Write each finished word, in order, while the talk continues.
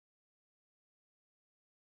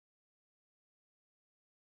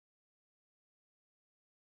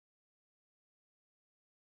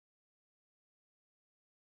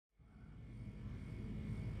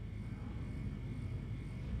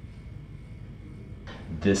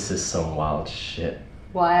This is some wild shit.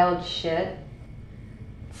 Wild shit?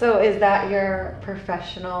 So is that your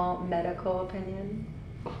professional medical opinion?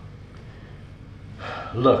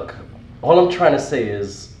 Look, all I'm trying to say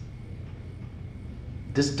is,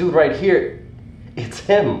 this dude right here, it's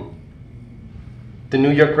him. The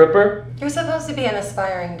New York Ripper? You're supposed to be an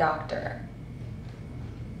aspiring doctor.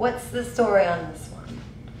 What's the story on this one?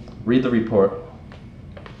 Read the report.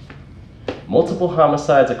 Multiple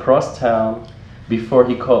homicides across town before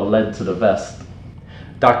he caught lead to the vest.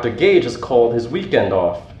 Dr. Gage has called his weekend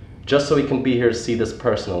off just so he can be here to see this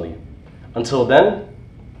personally. Until then,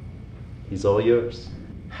 he's all yours.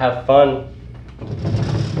 Have fun.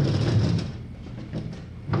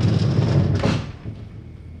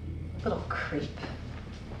 Little creep.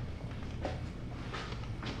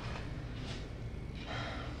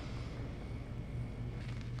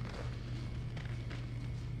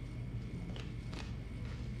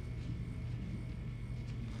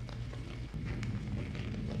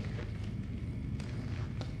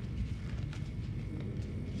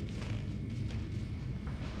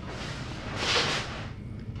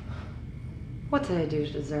 What did I do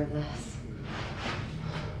to deserve this?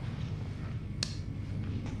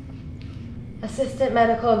 Assistant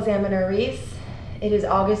Medical Examiner Reese. It is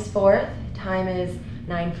August 4th. Time is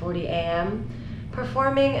 9:40 a.m.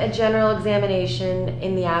 Performing a general examination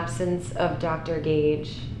in the absence of Dr.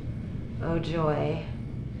 Gage. Oh joy.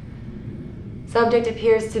 Subject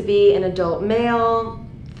appears to be an adult male,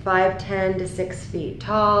 5'10" to 6 feet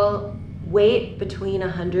tall, weight between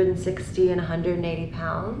 160 and 180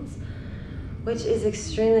 pounds. Which is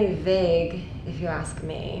extremely vague, if you ask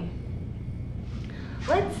me.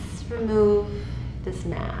 Let's remove this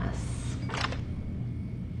mask.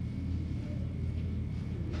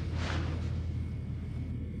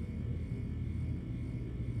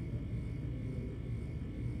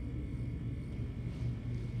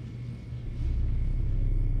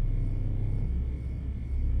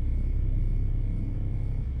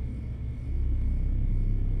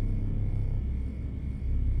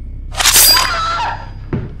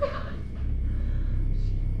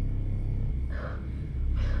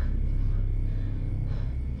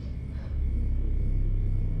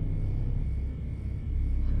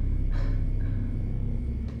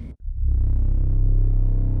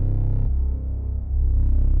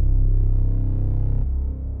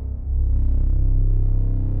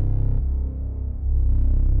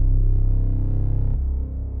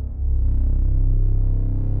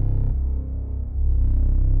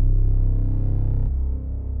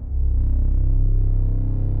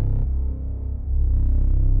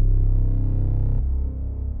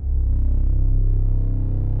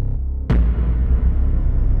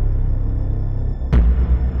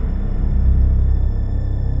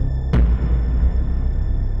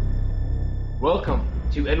 Welcome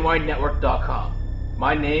to nynetwork.com.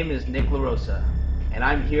 My name is Nick LaRosa, and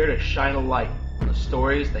I'm here to shine a light on the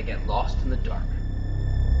stories that get lost in the dark.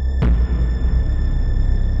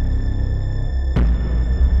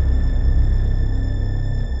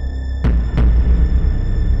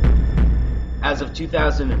 As of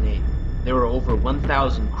 2008, there were over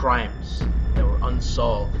 1,000 crimes that were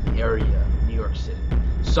unsolved in the area of New York City.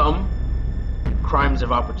 Some crimes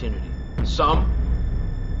of opportunity, some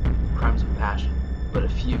crimes of passion, but a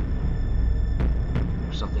few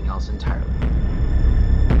were something else entirely.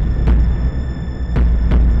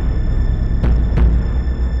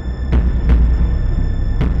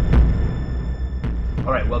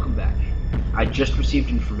 Alright, welcome back. I just received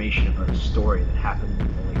information about a story that happened in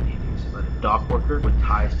the late 80s about a dock worker with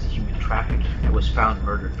ties to human trafficking that was found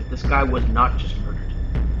murdered. But this guy was not just murdered,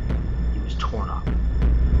 he was torn up.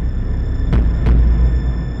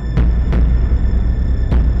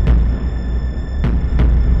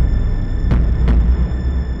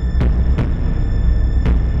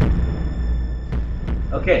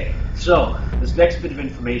 Okay, so this next bit of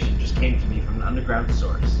information just came to me from an underground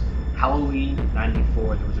source. Halloween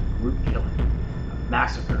 '94, there was a group killing, a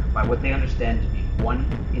massacre by what they understand to be one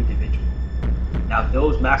individual. Now,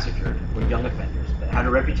 those massacred were young offenders that had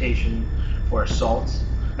a reputation for assault,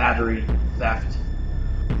 battery, theft.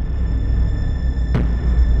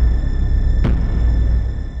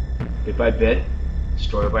 Bit by bit,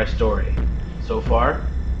 story by story. So far,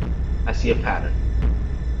 I see a pattern.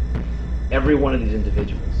 Every one of these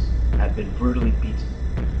individuals had been brutally beaten,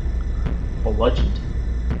 bludgeoned,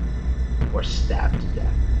 or stabbed to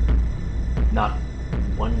death. Not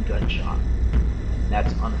one gunshot, and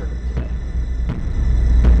that's unheard of today.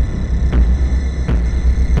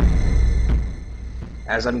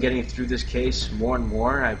 As I'm getting through this case, more and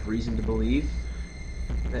more I have reason to believe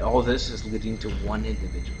that all this is leading to one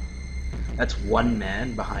individual. That's one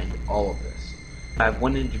man behind all of this. I have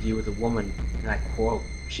one interview with a woman, and I quote,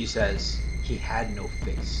 she says, "He had no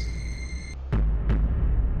face."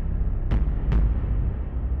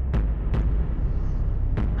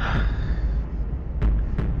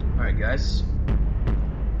 Alright guys,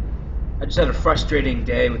 I just had a frustrating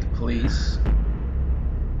day with the police.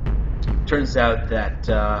 Turns out that,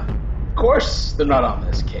 of course, they're not on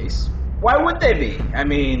this case. Why would they be? I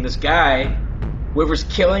mean, this guy, whoever's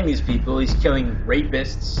killing these people, he's killing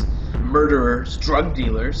rapists, murderers, drug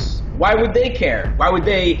dealers. Why would they care? Why would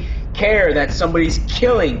they care that somebody's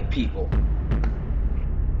killing people?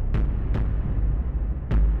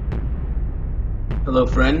 Hello,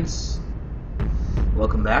 friends.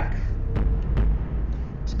 Welcome back.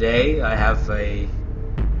 Today, I have a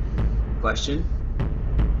question.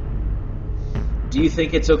 Do you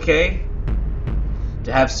think it's okay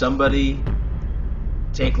to have somebody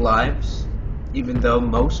take lives, even though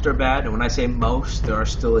most are bad? And when I say most, there are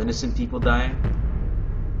still innocent people dying.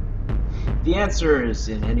 If the answer is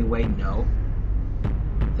in any way no,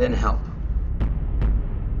 then help.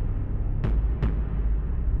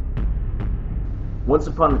 Once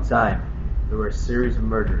upon a time, there were a series of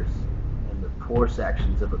murders in the poor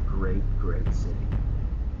sections of a great, great city.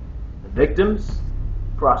 The victims,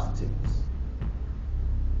 prostitutes.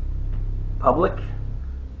 Public,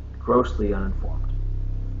 grossly uninformed.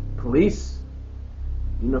 Police,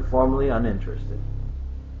 uniformly uninterested.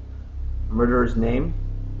 Murderer's name,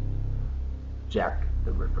 Jack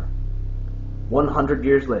the Ripper. 100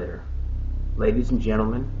 years later, ladies and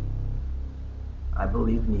gentlemen, I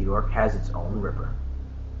believe New York has its own Ripper.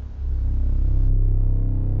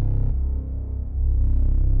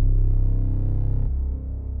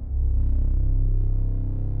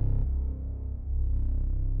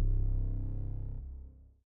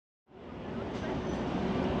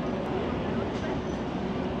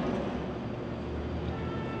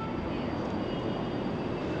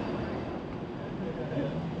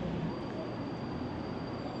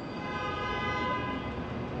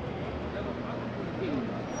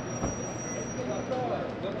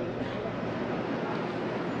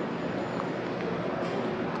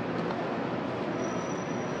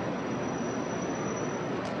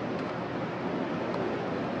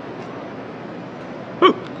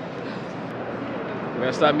 We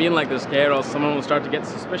gotta stop being like this, okay, or else someone will start to get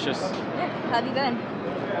suspicious. Yeah, how have you been?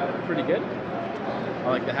 Pretty good. I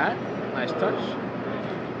like the hat. Nice touch.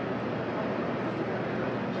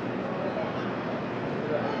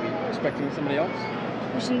 Expecting somebody else?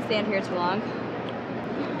 We shouldn't stand here too long.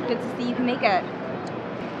 Good to see you can make it.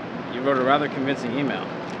 You wrote a rather convincing email.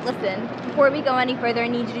 Listen, before we go any further, I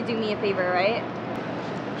need you to do me a favor, right?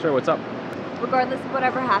 Sure, what's up? Regardless of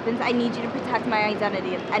whatever happens, I need you to protect my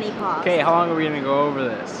identity at any cost. Okay, how long are we gonna go over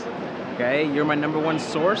this? Okay, you're my #1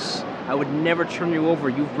 source. I would never turn you over.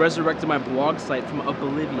 You've resurrected my blog site from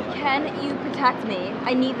oblivion. Can you protect me?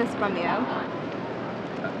 I need this from you.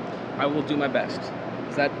 I will do my best.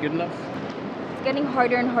 Is that good enough? It's getting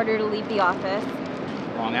harder and harder to leave the office.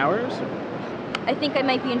 Long hours? I think I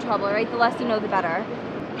might be in trouble, right? The less you know, the better.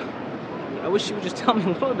 I wish you would just tell me a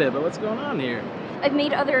little bit about what's going on here. I've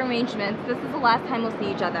made other arrangements. This is the last time we'll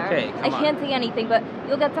see each other. Okay, I can't say anything, but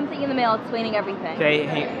you'll get something in the mail explaining everything. Okay,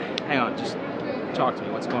 hang on. Just talk to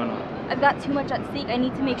me. What's going on? I've got too much at stake. I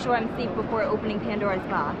need to make sure I'm safe before opening Pandora's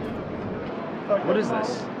box. What is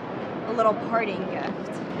this? A little parting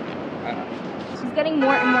gift. He's getting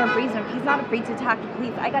more and more brazen. He's not afraid to attack the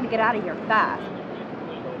police. I gotta get out of here fast.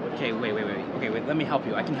 Okay, wait. Okay, wait, let me help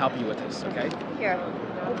you. I can help you with this, okay? Here.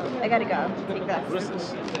 I gotta go. Take this. What is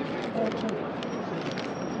this?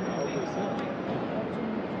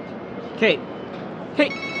 Okay.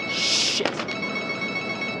 Hey! Shit!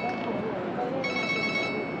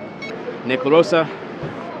 Nick LaRosa.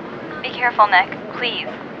 Be careful, Nick. Please.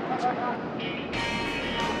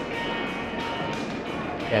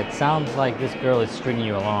 Yeah, it sounds like this girl is stringing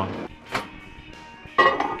you along.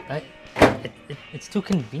 It's too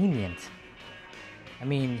convenient. I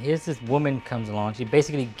mean, here's this woman comes along. She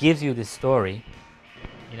basically gives you this story.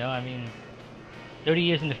 You know, I mean, 30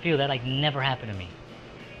 years in the field, that like never happened to me.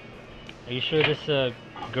 Are you sure this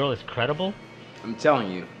girl is credible? I'm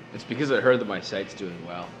telling you, it's because I heard that my site's doing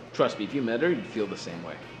well. Trust me, if you met her, you'd feel the same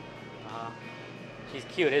way. She's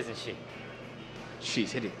cute, isn't she?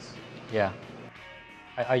 She's hideous. Yeah.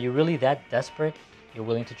 Are you really that desperate? You're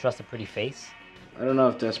willing to trust a pretty face? I don't know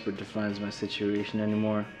if desperate defines my situation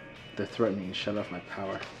anymore. They're threatening to shut off my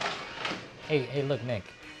power. Hey, look, Nick.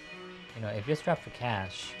 You know, if you're strapped for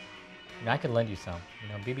cash, you know, I could lend you some. You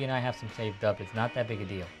know, BB and I have some saved up. It's not that big a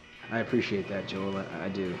deal. I appreciate that, Joel. I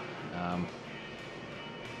do.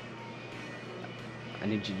 I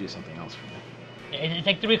need you to do something else for me. It's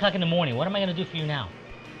like 3 o'clock in the morning. What am I gonna do for you now?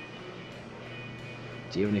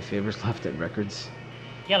 Do you have any favors left at Records?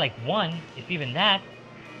 Yeah, like 1, if even that.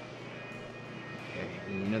 Okay,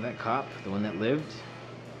 you know that cop? The one that lived?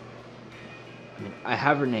 I mean, I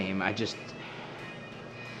have her name, I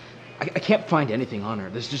can't find anything on her.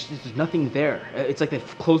 There's nothing there. It's like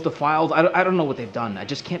they've closed the files. I don't know what they've done. I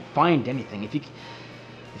just can't find anything. If you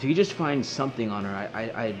could just find something on her,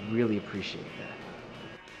 I'd really appreciate that.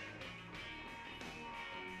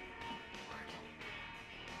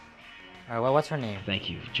 All right, well, what's her name? Thank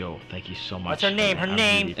you, Joe. Thank you so much. What's her name? Her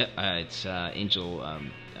name? Really, it's Angel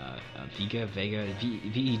Vega, Vega.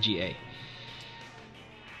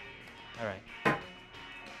 All right.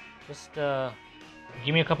 Just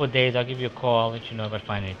give me a couple of days. I'll give you a call. I'll let you know if I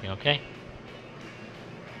find anything. Okay?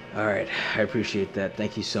 All right. I appreciate that.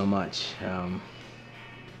 Thank you so much.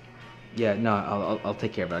 Yeah. No, I'll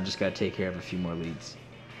take care of it. I just gotta take care of a few more leads.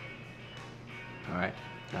 All right.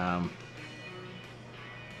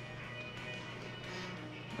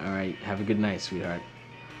 All right, have a good night, sweetheart.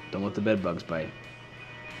 Don't let the bed bugs bite.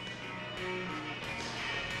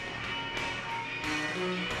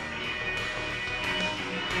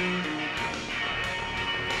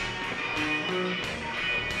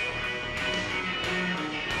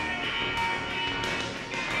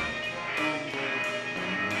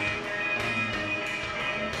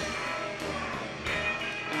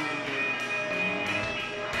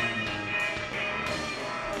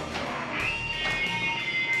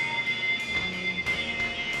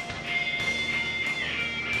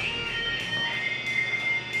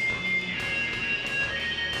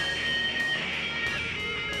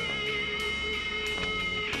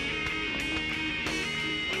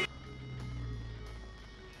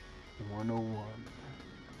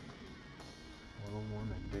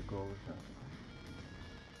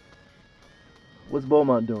 What's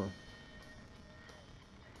Beaumont doing?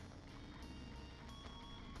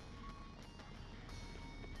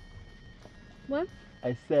 What?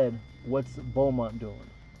 I said, what's Beaumont doing?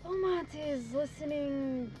 Beaumont is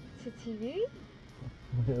listening to TV?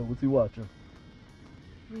 What's he watching?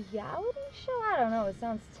 Reality show? I don't know. It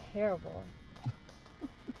sounds terrible.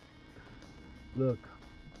 Look,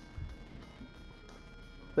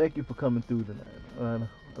 thank you for coming through tonight.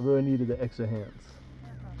 I really needed the extra hands.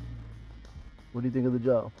 What do you think of the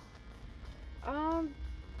job? It's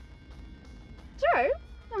alright.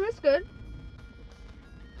 I mean, it's good.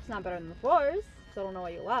 It's not better than the floors, so I don't know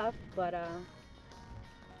why you left, but I'm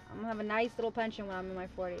gonna have a nice little pension when I'm in my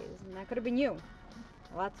 40s, and that could have been you.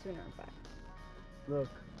 A lot sooner, in fact. Look,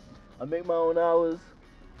 I make my own hours,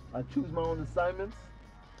 I choose my own assignments,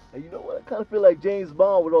 and you know what? I kind of feel like James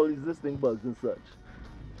Bond with all these listing bugs and such.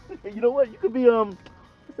 And you know what? You could be, what's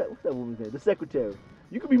that woman's name? The secretary.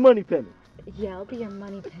 You could be Moneypenny. Yeah, I'll be your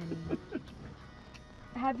money penny.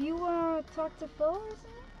 Have you talked to Phil or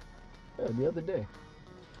something? Yeah, the other day.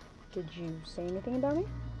 Did you say anything about me?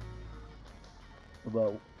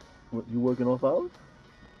 About what, you working off hours?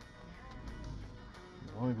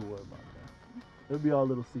 Don't even worry about that. It'll be our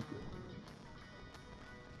little secret.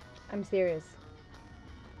 I'm serious.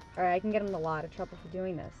 Alright, I can get in a lot of trouble for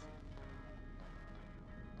doing this.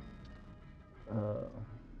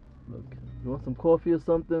 Look, you want some coffee or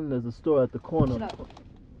something? There's a store at the corner. Shut up.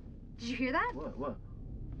 Did you hear that? What?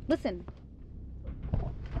 Listen.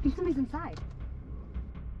 I think somebody's inside.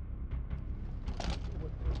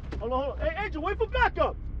 Hold on. Hey, Angel, wait for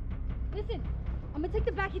backup! Listen, I'm gonna take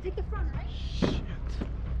the back, you take the front, alright? Shit.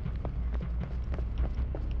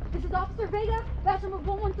 This is Officer Vega, batch number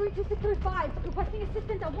 1132635, requesting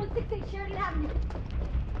assistance at 168 Sheridan Avenue.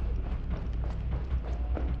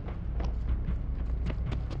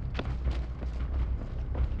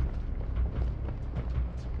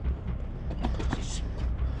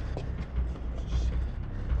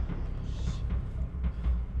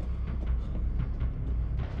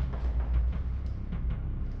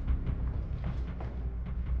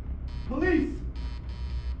 Police!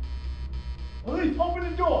 Police,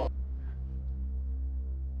 open the door!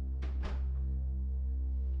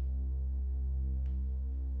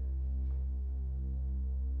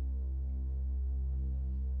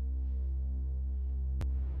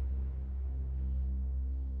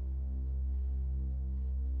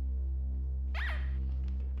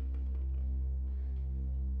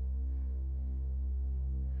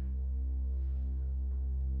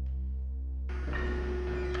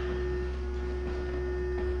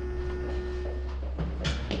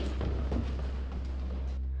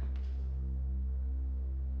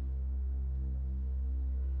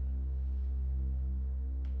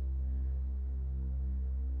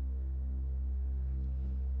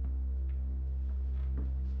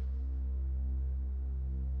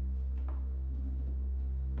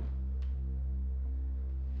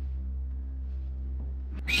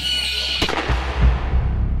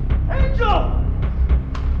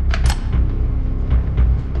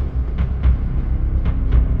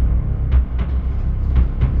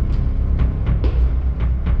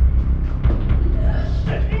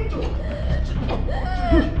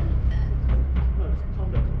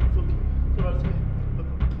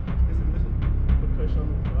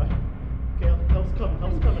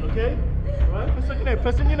 okay? All right, press on your neck,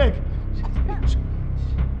 press on your neck.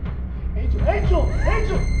 Angel, Angel,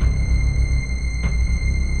 Angel!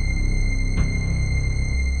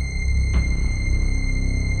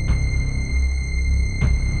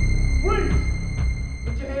 Freeze!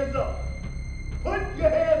 Put your hands up. Put your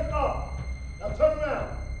hands up. Now turn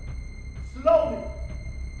around. Slowly.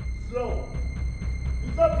 Slow.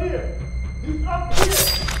 He's up here. He's up here.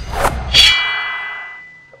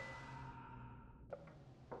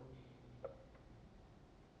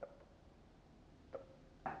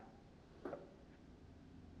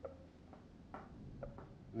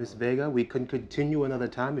 Miss Vega, we can continue another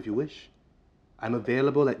time if you wish. I'm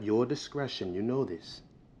available at your discretion. You know this.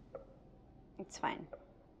 It's fine.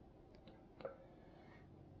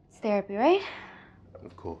 It's therapy, right?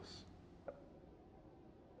 Of course.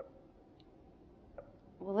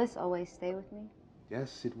 Will this always stay with me?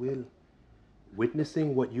 Yes, it will.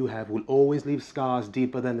 Witnessing what you have will always leave scars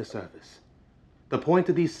deeper than the surface. The point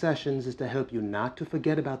of these sessions is to help you not to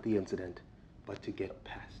forget about the incident, but to get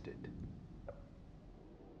past it.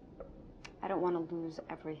 I don't want to lose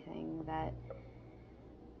everything that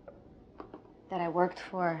I worked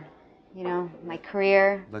for. You know, my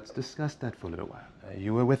career. Let's discuss that for a little while.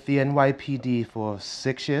 You were with the NYPD for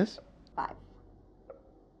 6 years? 5.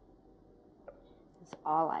 That's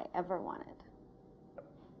all I ever wanted.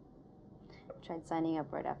 Tried signing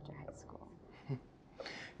up right after high school.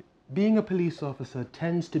 Being a police officer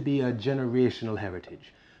tends to be a generational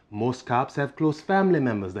heritage. Most cops have close family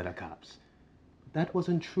members that are cops. That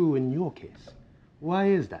wasn't true in your case. Why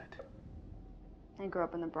is that? I grew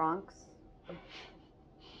up in the Bronx.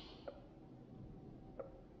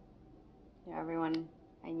 You know, everyone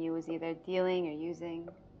I knew was either dealing or using.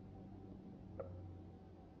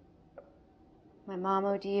 My mom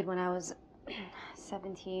OD'd when I was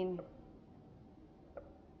 17.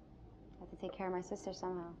 Had to take care of my sister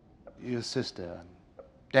somehow. Your sister,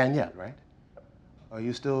 Danielle, right? Are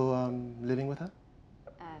you still living with her?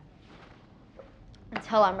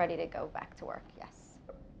 Until I'm ready to go back to work, yes.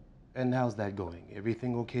 And how's that going?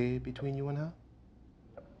 Everything okay between you and her?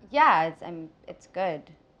 Yeah, it's good.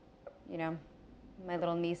 You know, my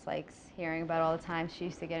little niece likes hearing about all the times she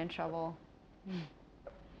used to get in trouble.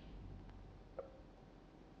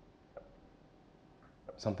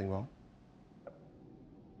 Something wrong? Do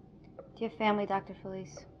you have family, Dr.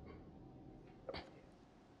 Felice?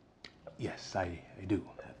 Yes, I do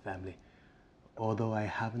have family. Although I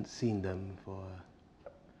haven't seen them for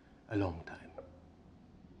a long time.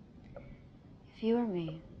 If you were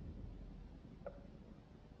me,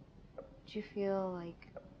 do you feel like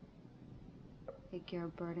you're a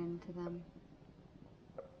burden to them?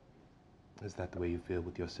 Is that the way you feel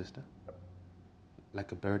with your sister?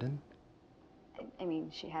 Like a burden? I mean,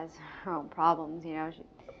 she has her own problems, you know. She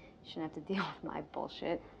shouldn't have to deal with my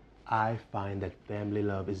bullshit. I find that family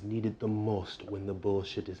love is needed the most when the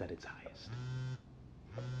bullshit is at its highest.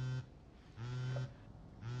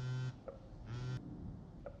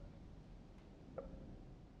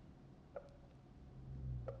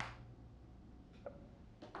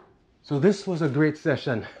 So this was a great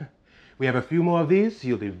session. We have a few more of these.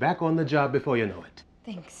 You'll be back on the job before you know it.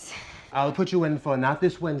 Thanks. I'll put you in for not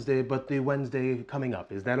this Wednesday, but the Wednesday coming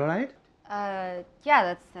up. Is that all right?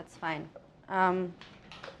 Yeah, that's fine.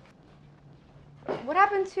 What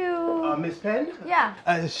happened to... Miss Penn? Yeah.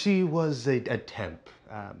 She was a temp,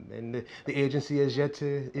 and the agency has yet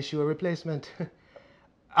to issue a replacement.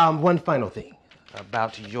 One final thing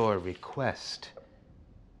about your request.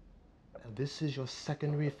 This is your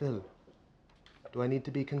second refill. Do I need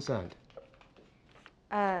to be concerned?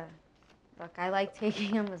 Look, I like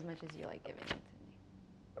taking them as much as you like giving them to me.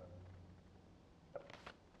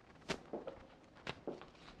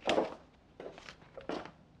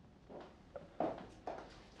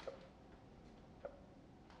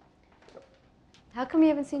 How come you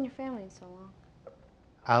haven't seen your family in so long?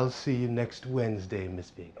 I'll see you next Wednesday, Miss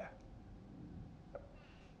Vega.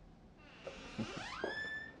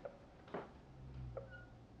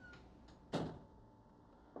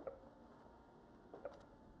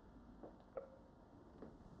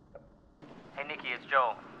 Hey, Nikki, it's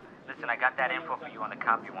Joe. Listen, I got that info for you on the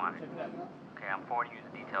cop you wanted. Okay, I'm forwarding you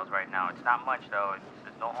the details right now. It's not much, though.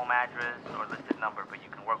 There's no home address or listed number, but you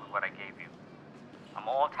can work with what I gave you. I'm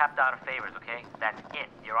all tapped out of favors, okay? That's it.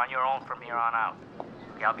 You're on your own from here on out.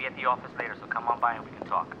 Okay, I'll be at the office later, so come on by and we can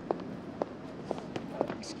talk.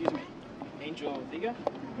 Excuse me, Angel Vega?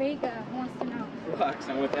 Vega wants to know. Relax,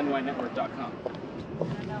 I'm with nynetwork.com. I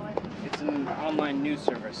don't know it. It's an online news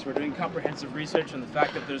service. We're doing comprehensive research on the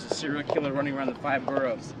fact that there's a serial killer running around the 5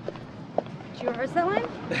 boroughs. Did you rehearse that line?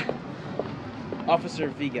 Officer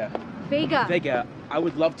Vega. Vega. Vega, I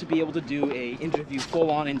would love to be able to do a interview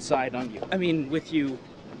full on inside on you. I mean, with you,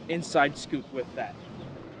 inside scoop with that.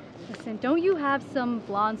 Listen, don't you have some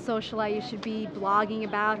blonde socialite you should be blogging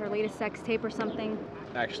about, her latest sex tape or something?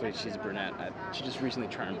 Actually, she's a brunette. She just recently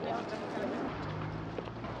turned blonde.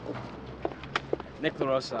 Nick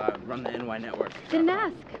LaRosa, I run the NY network. Didn't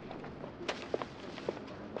ask.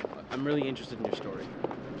 I'm really interested in your story.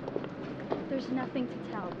 There's nothing to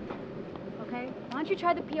tell. Okay? Why don't you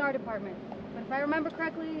try the PR department? But if I remember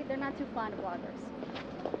correctly, they're not too fond of bloggers.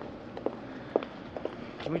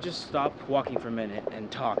 Can we just stop walking for a minute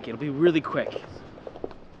and talk? It'll be really quick.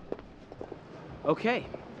 Okay,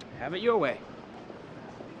 have it your way.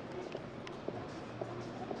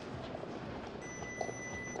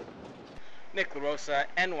 Nick LaRosa,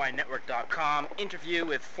 nynetwork.com. Interview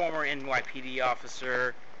with former NYPD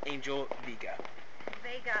officer Angel Vega.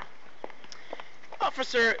 Vega.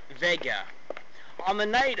 Officer Vega, on the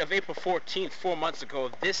night of April 14th, 4 months ago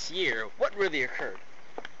of this year, what really occurred?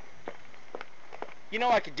 You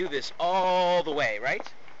know I could do this all the way, right?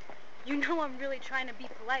 You know I'm really trying to be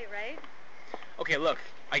polite, right? Okay, look,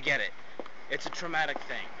 I get it. It's a traumatic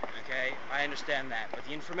thing, okay? I understand that, but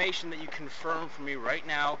the information that you confirm for me right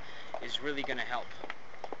now is really gonna help.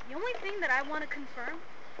 The only thing that I want to confirm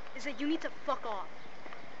is that you need to fuck off.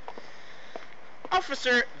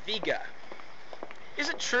 Officer Vega, is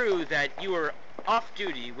it true that you were off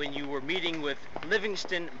duty when you were meeting with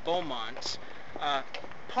Livingston Beaumont,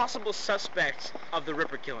 possible suspect of the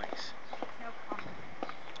Ripper killings? No comment.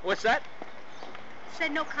 What's that?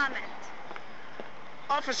 Said no comment.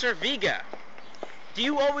 Officer Vega, do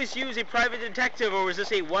you always use a private detective, or was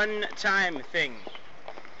this a one-time thing?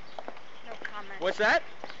 No comment. What's that?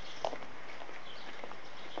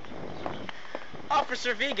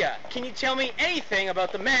 Officer Vega, can you tell me anything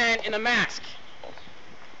about the man in the mask?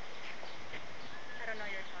 I don't know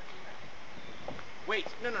what you're talking about. Wait,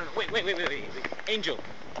 no, wait. Angel,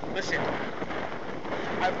 listen.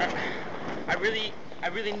 I really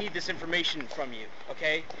need this information from you,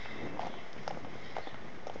 okay?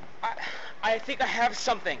 I think I have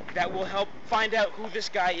something that will help find out who this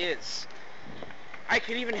guy is. I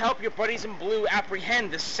could even help your buddies in blue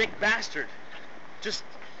apprehend this sick bastard.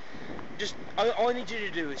 All I need you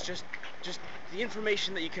to do is just the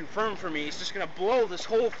information that you confirm for me is just gonna blow this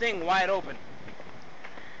whole thing wide open.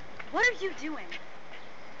 What are you doing?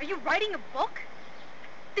 Are you writing a book?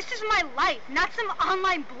 This is my life, not some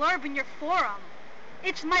online blurb in your forum.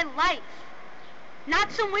 It's my life.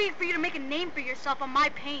 Not some way for you to make a name for yourself on my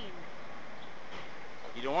pain.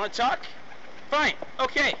 You don't want to talk? Fine,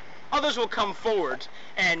 okay. Others will come forward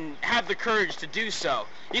and have the courage to do so.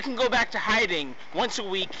 You can go back to hiding once a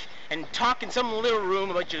week and talk in some little room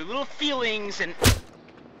about your little feelings and...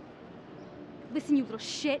 Listen, you little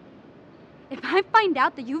shit. If I find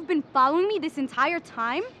out that you've been following me this entire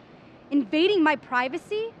time, invading my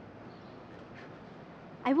privacy,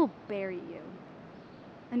 I will bury you.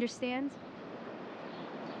 Understand?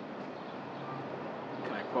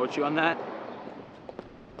 Can I quote you on that?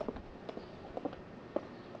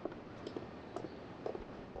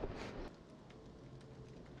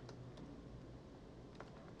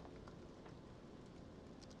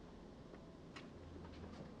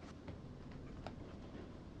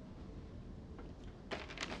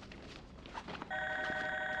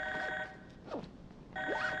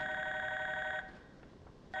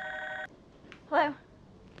 Hello?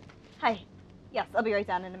 Hi. Yes, I'll be right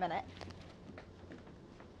down in a minute.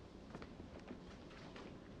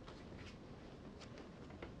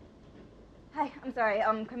 Hi, I'm sorry.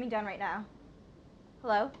 I'm coming down right now.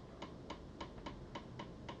 Hello?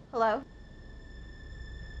 Hello?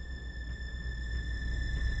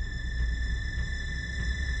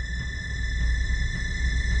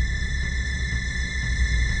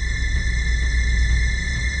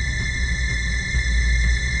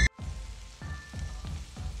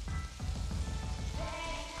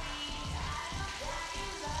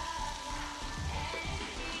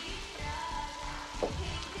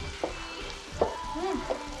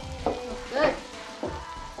 Good.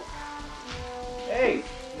 Hey,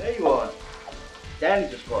 there you are. Danny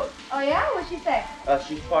just called. Oh yeah? What'd she say?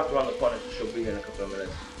 She's parked around the corner, so she'll be here in a couple of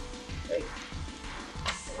minutes. Hey.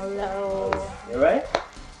 Hello. You alright?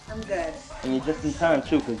 I'm good. And you're just in time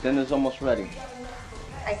too, because dinner's almost ready.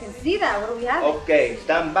 I can see that. What do we have? Okay,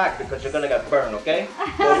 stand back because you're gonna get burned, okay?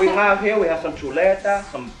 What we have here, we have some chuleta,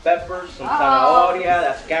 some peppers, some zanahoria,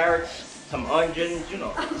 that's carrots, some onions, you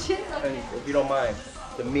know. Onions, okay. And if you don't mind,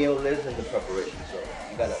 the meal is in the preparation, so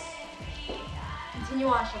you gotta... Continue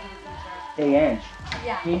washing. Hey, Ange.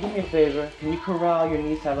 Yeah. Can you do me a favor? Can you corral your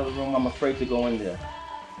niece out of the room? I'm afraid to go in there.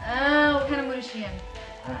 What kind of mood is she in?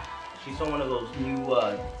 She saw one of those new,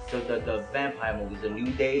 the vampire movies, The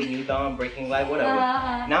New Day, New Dawn, Breaking Light, whatever.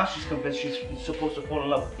 Now she's convinced she's supposed to fall in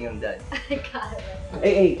love with the undead. I got it.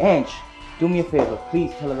 Hey, Ange, do me a favor.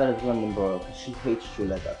 Please tell her that it's London Broil, because she hates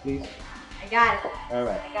Chuleta, please. I got it. All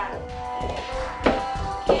right. I got it.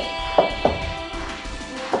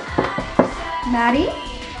 Maddie?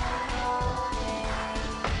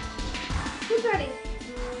 Who's ready?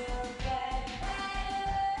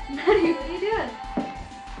 Maddie, what are you doing?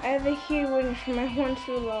 I've been here waiting for my horn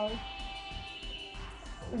too long.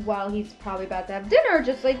 Well, he's probably about to have dinner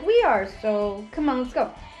just like we are, so come on, let's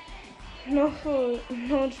go. No food,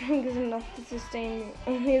 no drink is enough to sustain me.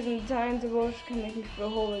 Only some dying devotion can make me feel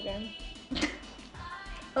whole again.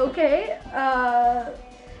 Okay,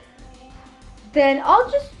 then I'll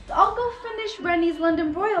go finish Rennie's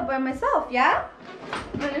London Broil by myself, yeah?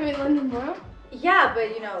 Rennie London Broil? Yeah, but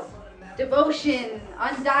you know, devotion,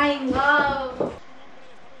 undying love.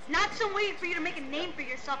 Not some waiting for you to make a name for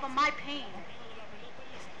yourself on my pain.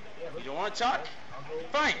 You don't want to talk?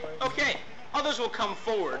 Fine, okay. Others will come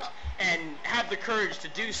forward and have the courage to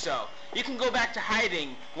do so. You can go back to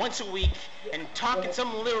hiding once a week and talk in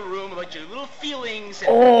some little room about your little feelings.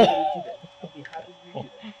 And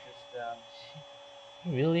He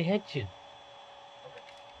really hit you.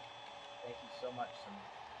 Thank you so much, son.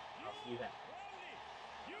 I'll see you then.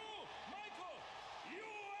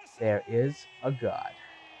 There is a God.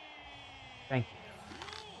 Thank you.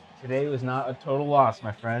 Today was not a total loss,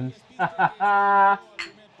 my friends.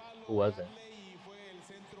 Who was it?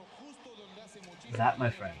 That, my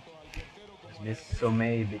friend, was Miss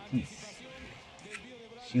Sommeil Bettis.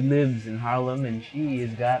 She lives in Harlem and she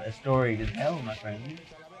has got a story to tell, my friend.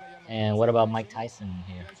 And what about Mike Tyson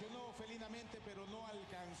here?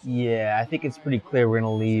 Yeah, I think it's pretty clear we're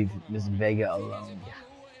gonna leave Miss Vega alone. Yeah.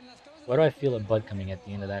 Why do I feel a bud coming at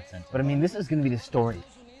the end of that sentence? But I mean, this is gonna be the story,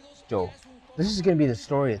 Joe. This is gonna be the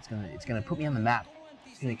story. It's gonna put me on the map.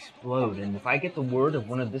 It's gonna explode. And if I get the word of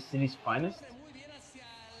one of this city's finest,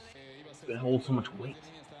 it's gonna hold so much weight.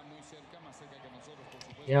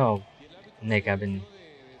 Yo, Nick, I've been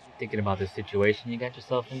thinking about this situation you got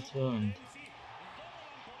yourself into, and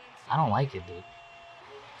I don't like it, dude.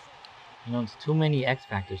 You know, it's too many X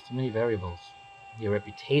factors, too many variables. Your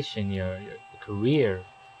reputation, your career,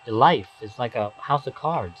 your life. It's like a house of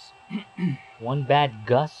cards. One bad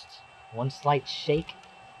gust, one slight shake,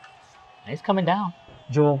 and it's coming down.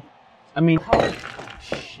 Joel, I mean, how long have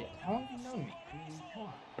you known me? Come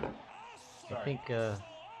on. I think this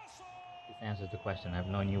answers the question. I've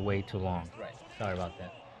known you way too long. Right. Sorry about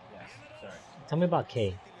that. Yes, sorry. Tell me about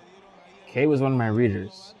Kay. Kay was one of my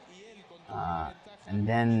readers. And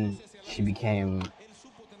then she became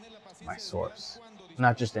my source.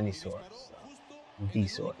 Not just any source. The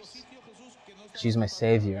source. She's my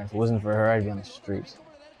savior, and if it wasn't for her, I'd be on the street.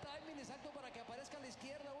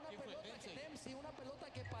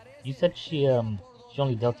 You said she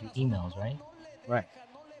only dealt through emails, right? Right.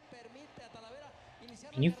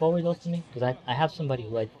 Can you forward those to me? Because I have somebody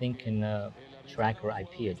who I think can track her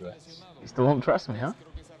IP address. You still don't trust me, huh?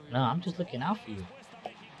 No, I'm just looking out for you.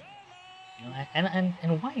 You know,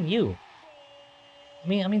 and why you? I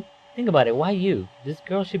mean, think about it. Why you? This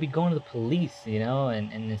girl should be going to the police, you know,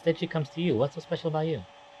 and instead she comes to you. What's so special about you?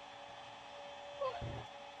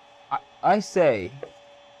 I say,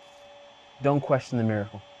 don't question the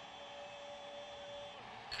miracle.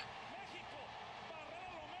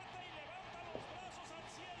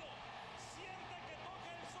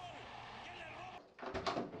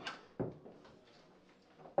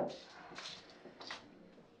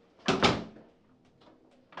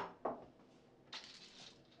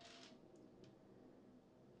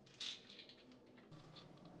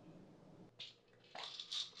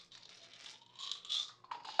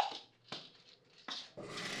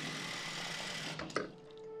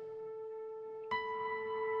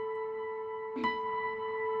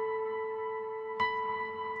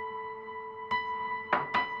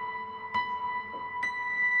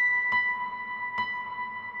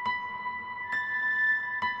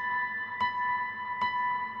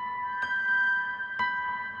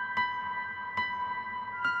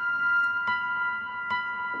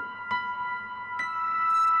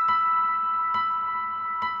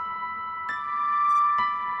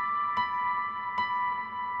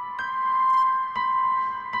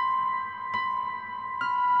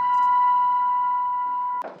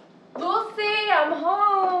 I'm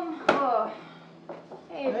home. Oh.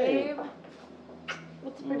 Hey, babe.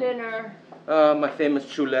 What's for dinner? My famous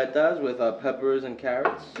chuletas with peppers and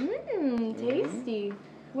carrots. Tasty.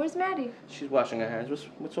 Where's Maddie? She's washing her hands.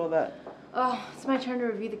 What's all that? Oh, it's my turn to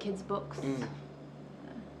review the kids' books.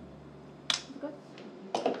 Good.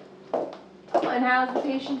 and how's the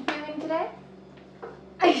patient feeling today?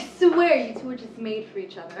 I swear you two are just made for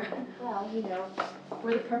each other. Well, you know,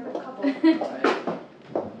 we're the perfect couple. He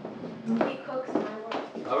cooks and I work.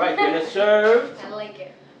 All right, dinner served. I like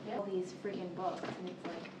it. All these freaking books, and it's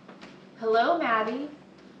like, hello, Maddie.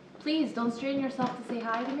 Please don't strain yourself to say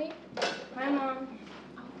hi to me. Hi, Mom.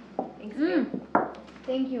 Thanks, babe.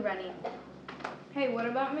 Thank you, Rennie. Hey, what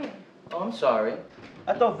about me? Oh, I'm sorry.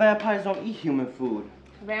 I thought vampires don't eat human food.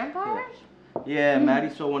 Vampires? Yeah,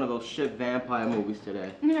 Maddie saw one of those shit vampire movies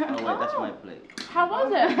today. Yeah. Oh, wait, that's my plate. How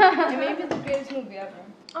was it? It may be the greatest movie ever.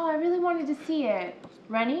 Oh, I really wanted to see it.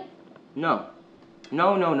 Rennie? No.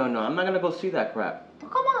 No. I'm not gonna go see that crap.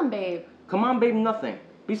 Well, come on, babe. Come on, babe, nothing.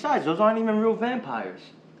 Besides, those aren't even real vampires.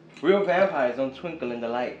 Real vampires don't twinkle in the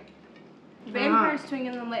light. Vampires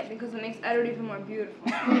twinkle in the light because it makes Edward even more beautiful.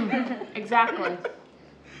 Exactly.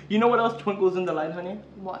 You know what else twinkles in the light, honey?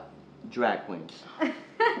 What? Drag queens.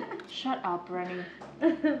 Shut up, Rennie.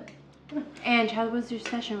 Ange, how was your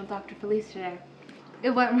session with Dr. Felice today? It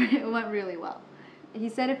went really well. He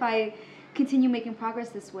said if I continue making progress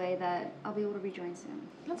this way that I'll be able to rejoin soon.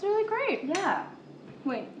 That's really great. Yeah.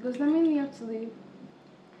 Wait, does that mean you have to leave?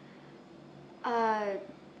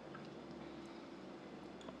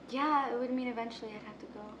 Yeah, it would mean eventually I'd have to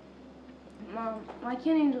go. Mom, why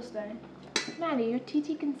can't Angel stay? Maddie, your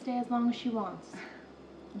TT can stay as long as she wants.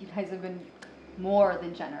 You guys have been more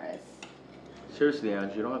than generous. Seriously,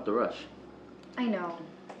 Ange, you don't have to rush. I know,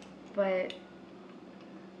 but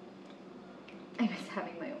I miss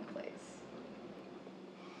having my own place.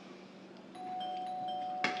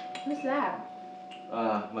 Who's that?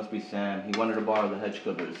 Must be Sam. He wanted to borrow the hedge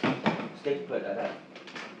clippers. Stay put at that.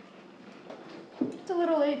 It's a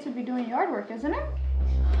little late to be doing yard work, isn't it?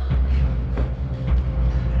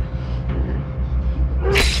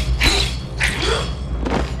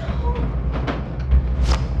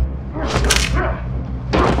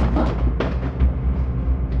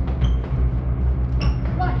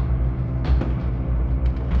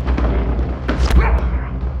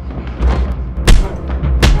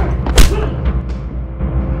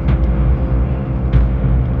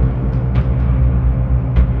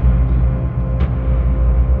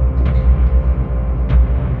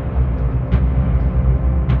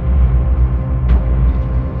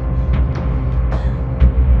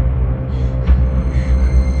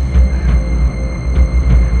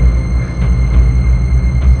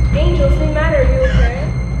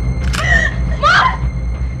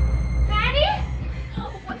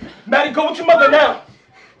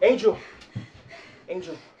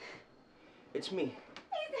 Angel, it's me.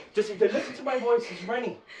 Just listen to my voice. It's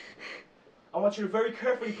Rennie. I want you to very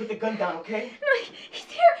carefully put the gun down, okay? No, he's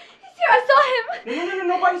here. He's here. I saw him. No,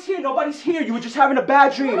 nobody's here. Nobody's here. You were just having a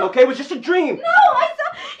bad dream, okay? It was just a dream. No, I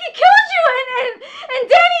saw. He killed you and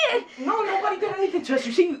Danny and. No, nobody did anything to us.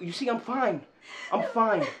 You see, I'm fine. I'm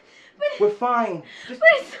fine. We're fine. Just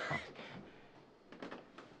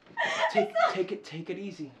take it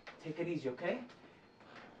easy. Take it easy, okay?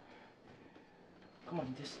 Come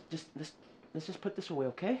on, let's just put this away,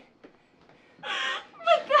 okay? Oh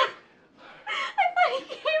my God! I thought he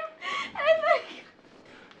came.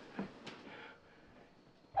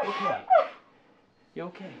 Okay. You're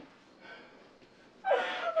okay.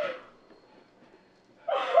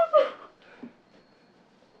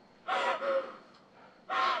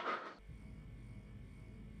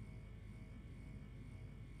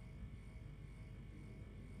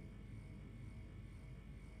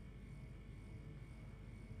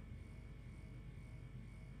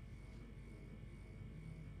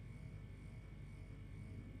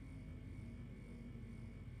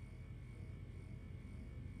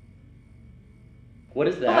 What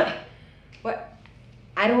is that? What?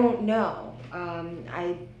 I don't know.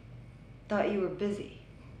 I thought you were busy.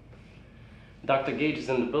 Dr. Gage is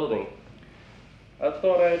in the building. I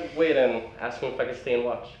thought I'd wait and ask him if I could stay and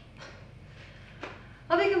watch.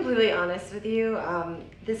 I'll be completely honest with you.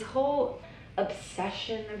 This whole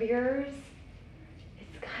obsession of yours,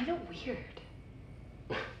 it's kind of weird.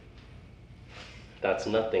 That's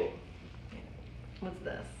nothing. What's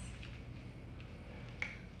this?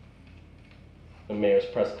 The mayor's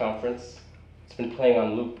press conference. It's been playing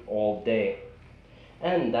on loop all day.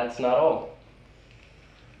 And that's not all.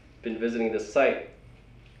 Been visiting this site,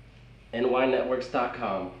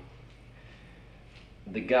 nynetworks.com.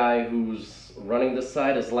 The guy who's running the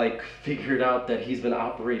site has figured out that he's been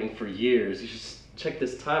operating for years. You should check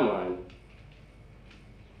this timeline.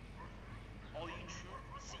 All you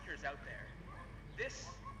truth seekers out there, this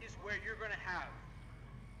is where you're gonna have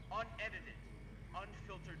unedited,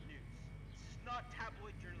 unfiltered news. This is not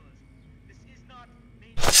tabloid journalism. This is not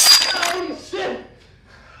Holy shit!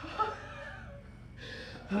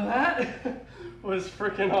 That was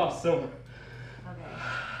freaking awesome. Okay.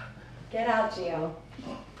 Get out, Gio.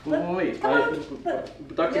 Wait, Come on.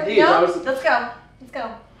 Dr. Gage, No, I was... let's go. Let's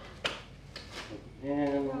go.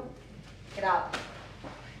 And... Get out.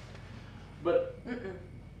 But...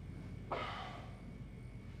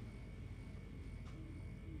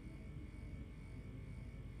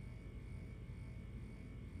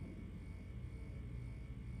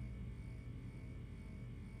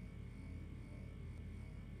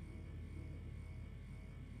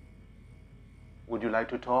 Would you like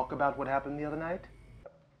to talk about what happened the other night?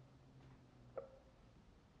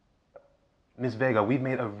 Miss Vega, we've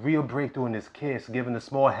made a real breakthrough in this case given the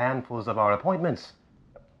small handfuls of our appointments.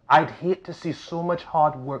 I'd hate to see so much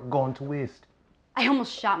hard work gone to waste. I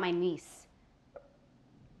almost shot my niece.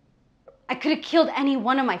 I could have killed any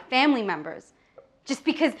one of my family members just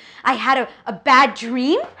because I had a bad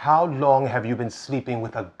dream. How long have you been sleeping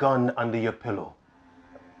with a gun under your pillow?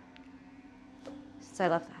 Since I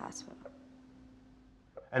left the hospital.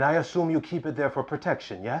 And I assume you keep it there for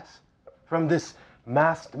protection, yes? From this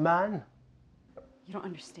masked man? You don't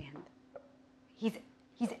understand. He's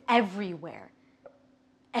everywhere.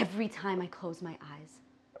 Every time I close my eyes,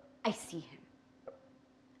 I see him.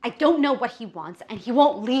 I don't know what he wants, and he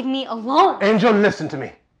won't leave me alone. Angel, listen to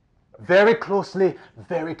me. Very closely,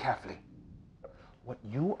 very carefully. What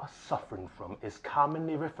you are suffering from is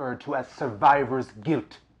commonly referred to as survivor's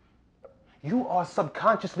guilt. You are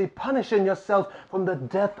subconsciously punishing yourself from the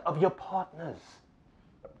death of your partners.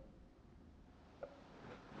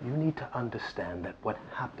 You need to understand that what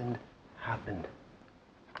happened, happened.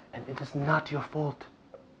 And it is not your fault.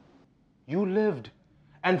 You lived,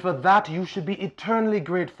 and for that you should be eternally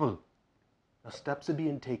grateful. Now, steps are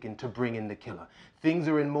being taken to bring in the killer. Things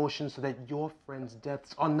are in motion so that your friends'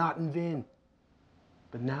 deaths are not in vain.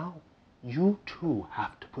 But now, you too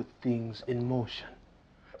have to put things in motion.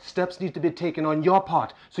 Steps need to be taken on your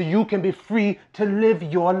part so you can be free to live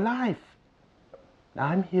your life. Now,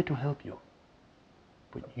 I'm here to help you,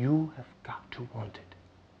 but you have got to want it.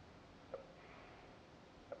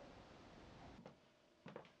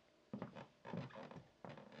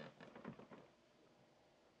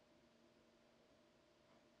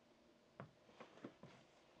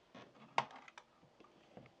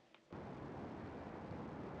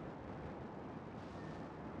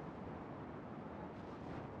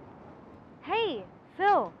 Hey,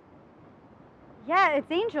 Phil. Yeah,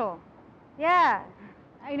 it's Angel. Yeah,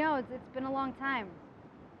 I know, it's been a long time.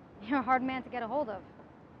 You're a hard man to get a hold of.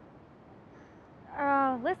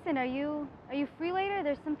 Listen, are you free later?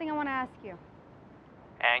 There's something I want to ask you.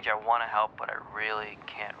 Angie, I want to help, but I really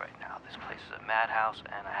can't right now. This place is a madhouse,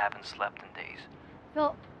 and I haven't slept in days.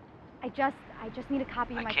 Phil, I just need a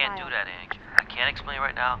copy of my file. I can't do that, Angie. I can't explain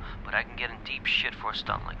right now, but I can get in deep shit for a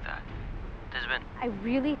stunt like that. There's been... I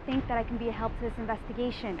really think that I can be a help to this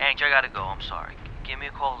investigation. Angie, I gotta go. I'm sorry. Give me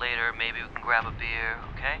a call later. Maybe we can grab a beer,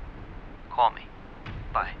 okay? Call me.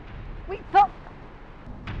 Bye. Wait, Phil!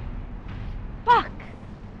 Fuck!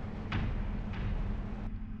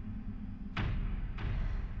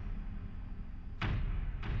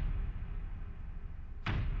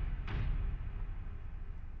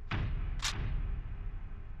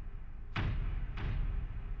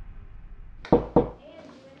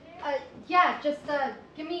 Yeah, just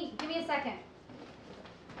give me a second.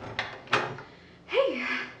 Hey,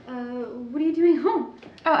 what are you doing home?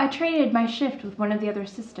 Oh, I traded my shift with one of the other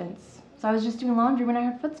assistants. So I was just doing laundry when I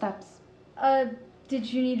heard footsteps.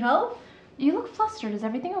 Did you need help? You look flustered. Is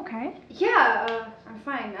everything okay? Yeah, I'm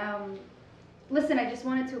fine. Listen, I just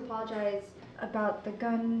wanted to apologize about the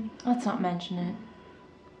gun. Let's not mention it.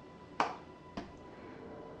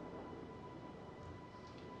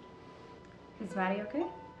 Is Maddie okay?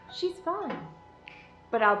 She's fine.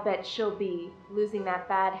 But I'll bet she'll be losing that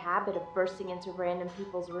bad habit of bursting into random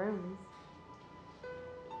people's rooms.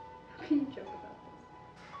 How can you joke about this?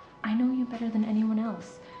 I know you better than anyone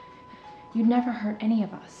else. You'd never hurt any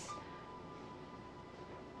of us.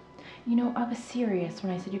 You know, I was serious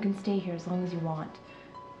when I said you can stay here as long as you want.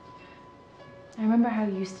 I remember how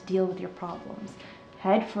you used to deal with your problems.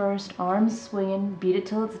 Head first, arms swinging, beat it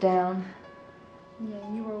till it's down.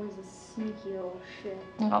 Yeah, you were always a sneaky little shit.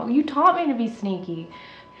 Oh, you taught me to be sneaky.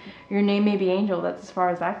 Your name may be Angel, that's as far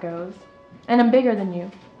as that goes. And I'm bigger than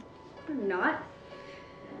you. I'm not.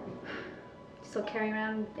 Still carrying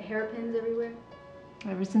around the hairpins everywhere?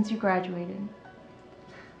 Ever since you graduated.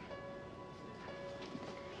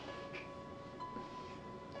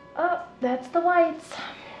 Oh, that's the whites.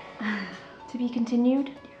 To be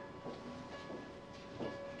continued.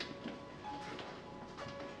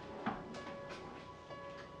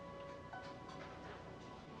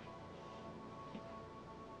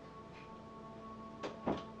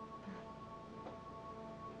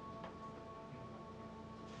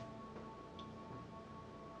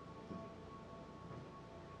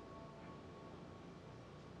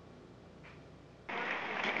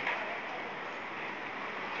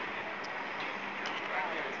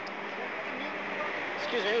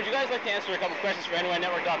 Excuse me, would you guys like to answer a couple questions for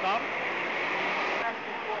NYNetwork.com?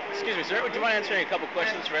 Excuse me, sir, would you mind answering a couple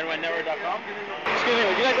questions for NYNetwork.com? Excuse me,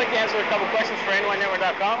 would you guys like to answer a couple questions for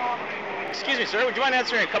NYNetwork.com? Excuse me, sir, would you mind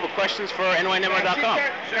answering a couple questions for NYNetwork.com?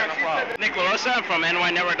 Sure, no problem. Nick LaRosa, I'm from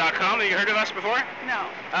NYNetwork.com. Have you heard of us before? No.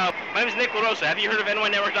 My name is Nick LaRosa. Have you heard of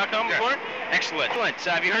NYNetwork.com before? Excellent.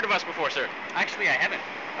 Have you heard of us before, sir? Actually, I haven't.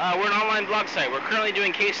 We're an online blog site. We're currently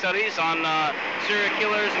doing case studies on serial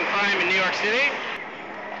killers and crime in New York City.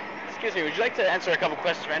 Excuse me, would you like to answer a couple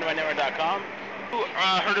questions for NYNetwork.com?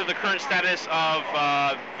 Heard of the current status of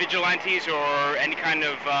vigilantes or any kind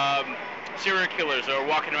of serial killers or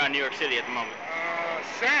walking around New York City at the moment?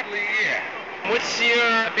 Sadly, yeah. What's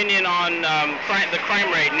your opinion on the crime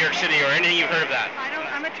rate in New York City or anything you've heard of that?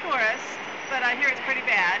 I'm a tourist, but I hear it's pretty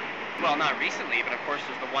bad. Well, not recently, but of course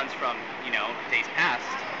there's the ones from, days past.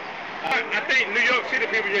 I think New York City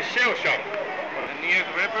people just shell-shocked. The New York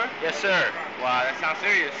Ripper? Yes, sir. Wow, that sounds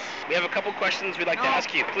serious. We have a couple questions we'd like to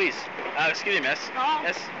ask you, please. Excuse me, miss. No.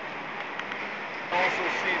 Yes? Also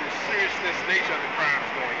see the seriousness nature of the crimes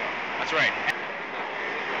going on. That's right.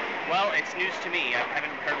 Well, it's news to me. I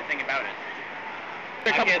haven't heard a thing about it.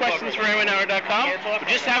 A couple questions for NYNetwork.com. We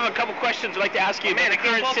just have a couple questions we'd like to ask you about the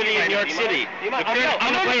current city in New York City. I'm on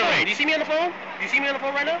the phone. Do you see me on the phone? Do you see me on the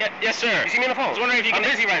phone right now? Yes, sir. You see me on the phone? I was wondering if you can... I'm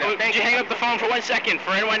busy right now. Could you hang up the phone for 1 second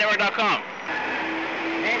for NYNetwork.com?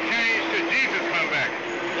 Don't change till Jesus come back.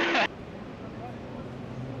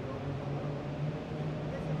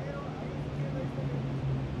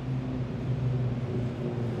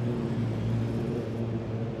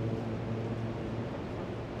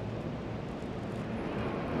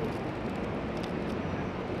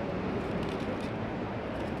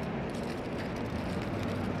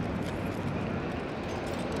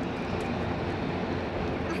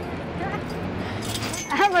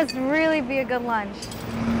 That must really be a good lunch.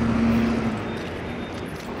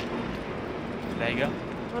 There you go.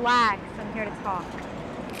 Relax, I'm here to talk.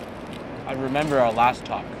 I remember our last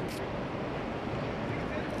talk.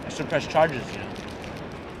 I should press charges,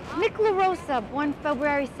 Nick LaRosa, born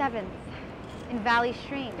February 7th in Valley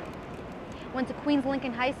Stream. Went to Queens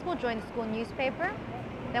Lincoln High School, joined the school newspaper,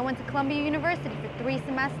 then went to Columbia University for 3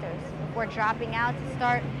 semesters before dropping out to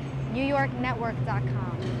start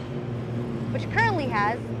NewYorkNetwork.com, which currently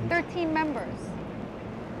has 13 members.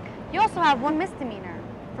 You also have 1 misdemeanor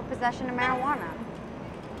for possession of marijuana.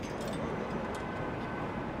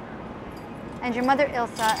 And your mother,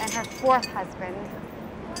 Ilsa, and her 4th husband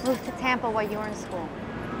moved to Tampa while you were in school.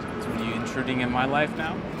 So are you intruding in my life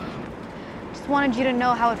now? Just wanted you to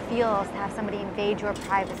know how it feels to have somebody invade your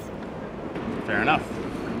privacy. Fair enough.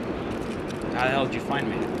 How the hell did you find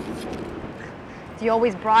me? Do you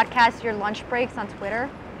always broadcast your lunch breaks on Twitter?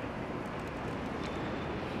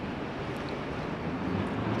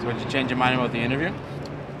 So would you change your mind about the interview?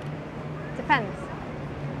 Depends.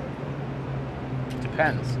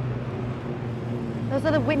 Depends. Those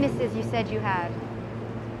are the witnesses you said you had.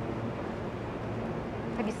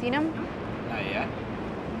 Have you seen them? Not yet.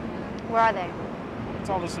 Where are they? What's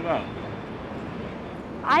all this about?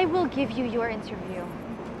 I will give you your interview.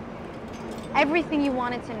 Everything you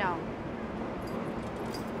wanted to know.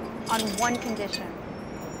 On 1 condition.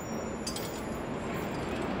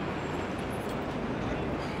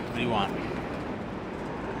 What do you want?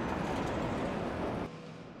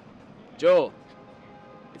 Joel,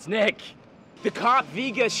 it's Nick. The cop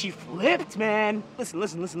Vega, she flipped, man.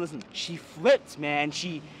 Listen. She flipped, man.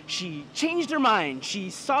 She changed her mind.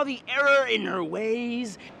 She saw the error in her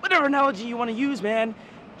ways. Whatever analogy you want to use, man.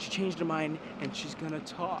 She changed her mind, and she's gonna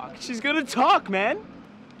talk. She's gonna talk, man.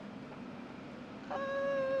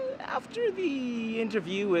 After the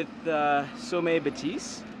interview with Sommet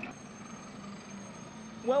Batiste,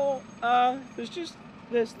 well, there's just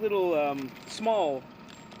this little small,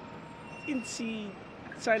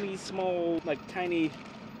 tiny, small, tiny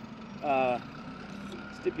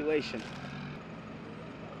stipulation.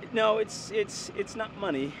 No, it's not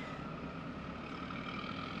money.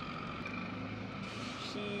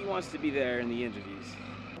 She wants to be there in the interviews.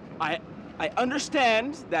 I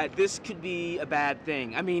understand that this could be a bad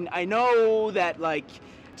thing. I mean, I know that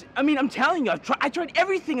I'm telling you, I tried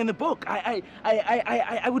everything in the book. I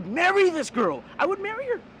would marry this girl. I would marry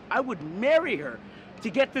her. I would marry her to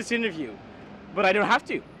get this interview. But I don't have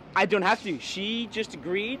to. I don't have to. She just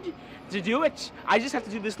agreed to do it. I just have to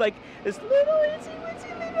do this little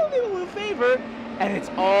little favor, and it's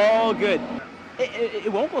all good.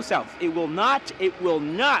 It won't go south. It will not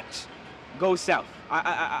go south.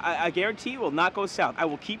 I guarantee it will not go south. I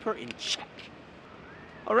will keep her in check.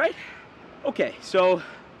 All right? Okay, so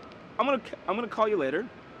I'm gonna call you later.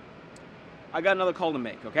 I got another call to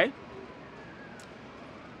make, okay?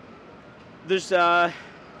 There's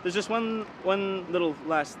just one little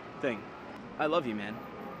last thing. I love you, man.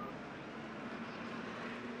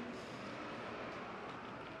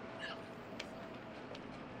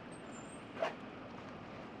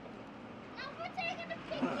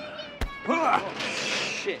 Oh,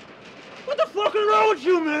 shit. What the fuck is wrong with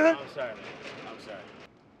you, man? I'm sorry, man. I'm sorry.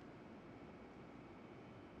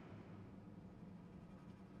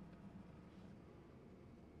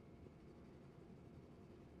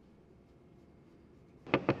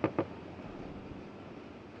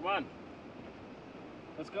 Come on.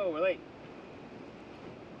 Let's go, we're late.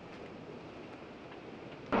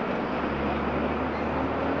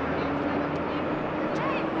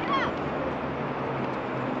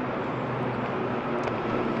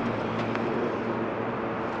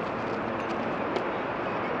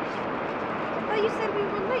 You said we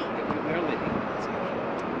were late. We're late.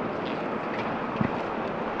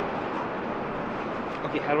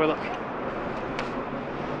 Okay, how do I look?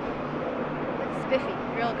 Spiffy.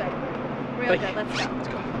 Real good. Real Thank good. you. Let's go. Let's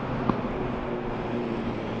go.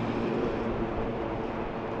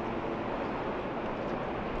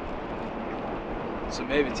 So,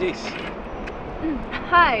 May Batiste.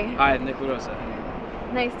 Hi. Hi, I'm Nick LaRosa.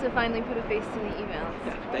 Nice to finally put a face to the emails.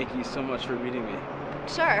 Yeah, thank you so much for meeting me.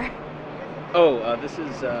 Sure. Oh, this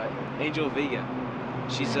is Angel Vega.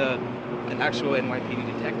 She's an actual NYPD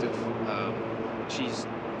detective. She's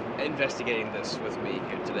investigating this with me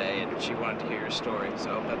here today, and she wanted to hear your story,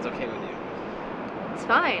 so if that's okay with you. It's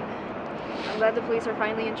fine. I'm glad the police are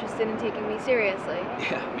finally interested in taking me seriously.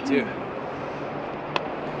 Yeah, me too.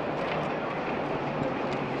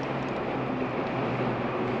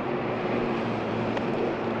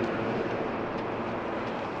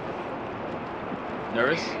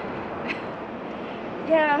 Nervous?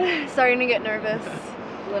 Yeah, starting to get nervous.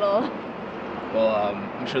 A little. Well,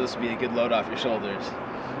 I'm sure this will be a good load off your shoulders.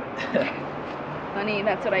 Funny,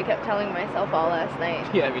 that's what I kept telling myself all last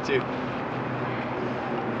night. Yeah, me too.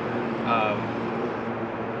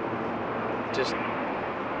 Just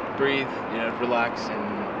breathe, relax,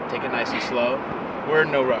 and take it nice and slow. We're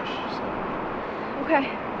in no rush. So. Okay.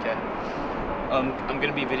 Okay. I'm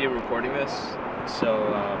gonna be video recording this,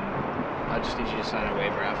 so I just need you to sign a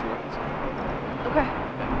waiver afterwards. Okay.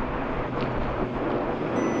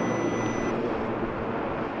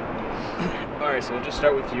 All right, so we'll just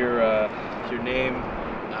start with your name,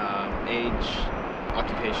 age,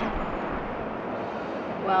 occupation.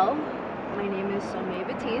 Well, my name is May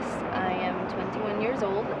Batiste. I am 21 years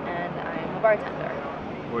old, and I am a bartender.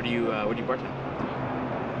 Where do you bartend?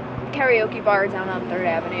 Karaoke bar down on 3rd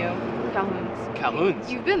Avenue, Calhoun's.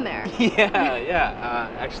 Calhoun's? You've been there. Yeah.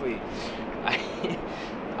 Actually,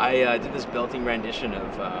 I did this belting rendition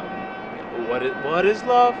of What is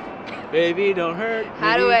love? Baby, don't hurt me.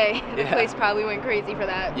 Hadaway. The Yeah. place probably went crazy for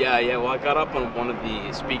that. Yeah. Well, I got up on one of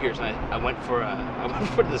the speakers and I went for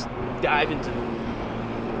this dive into.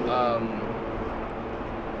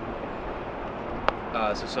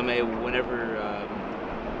 So May, whenever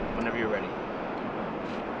you're ready.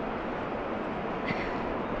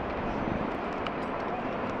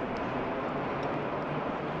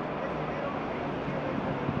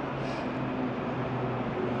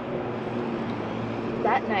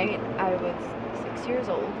 That night, I was 6 years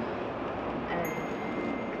old, and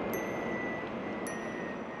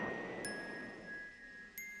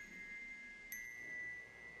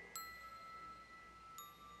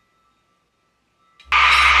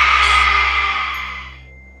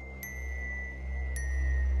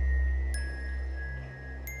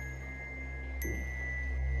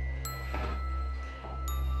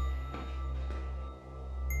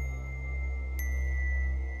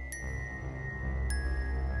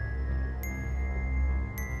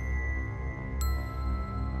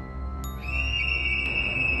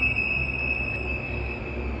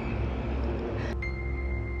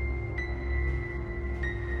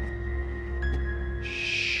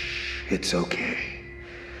It's okay.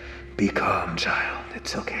 Be calm, child.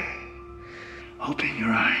 It's okay. Open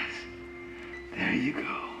your eyes. There you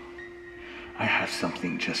go. I have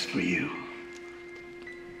something just for you.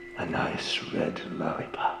 A nice red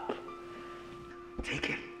lollipop. Take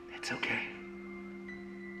it. It's okay.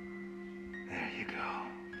 There you go.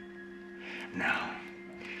 Now,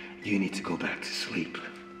 you need to go back to sleep.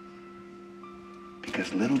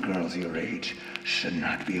 Because little girls your age should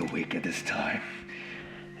not be awake at this time.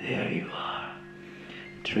 There you are.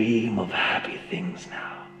 Dream of happy things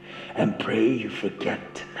now, and pray you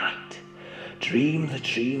forget tonight. Dream the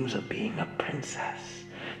dreams of being a princess.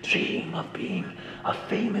 Dream of being a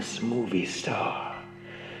famous movie star.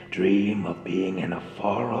 Dream of being in a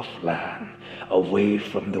far-off land, away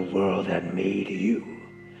from the world that made you.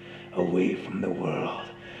 away from the world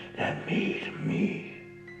that made me.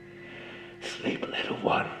 Sleep, little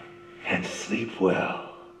one, and sleep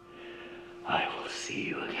well. I will see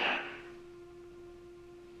you again.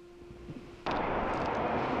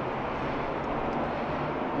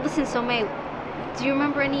 Listen, Somei, do you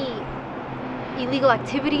remember any illegal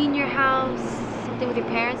activity in your house? Something with your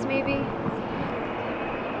parents, maybe?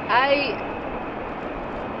 I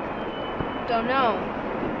don't know.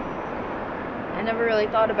 I never really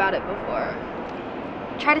thought about it before.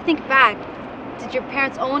 Try to think back. Did your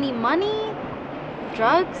parents owe any money?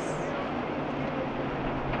 Drugs?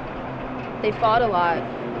 They fought a lot.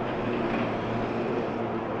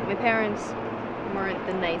 My parents weren't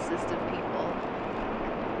the nicest of people.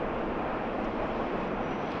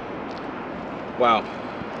 Wow.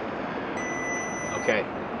 Okay.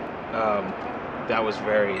 That was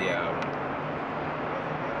very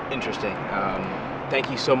interesting. Thank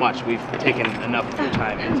you so much. We've taken enough of your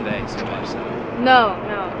time here today, so much so. No,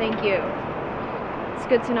 thank you. It's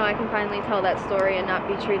good to know I can finally tell that story and not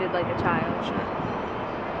be treated like a child. Sure.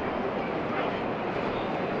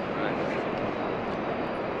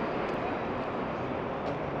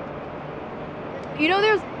 You know,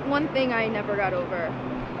 there's one thing I never got over.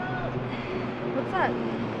 What's that?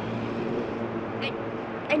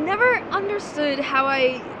 I never understood how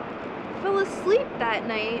I fell asleep that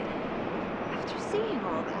night after seeing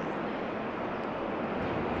all that.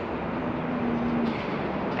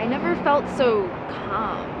 I never felt so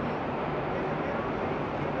calm.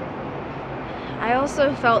 I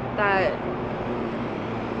also felt that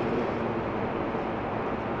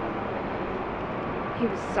he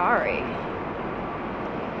was sorry.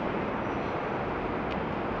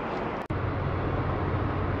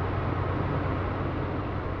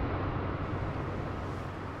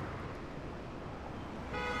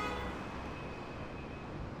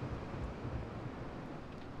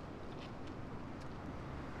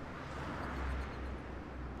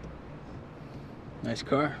 Nice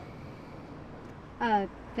car.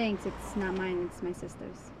 Thanks. It's not mine. It's my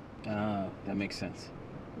sister's. That makes sense.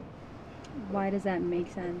 Why does that make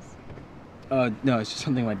sense? No, it's just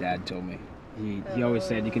something my dad told me. He always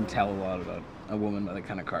said you can tell a lot about a woman by the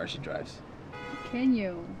kind of car she drives. Can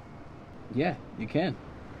you? Yeah, you can.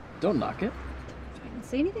 Don't knock it. I didn't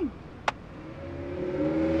say anything.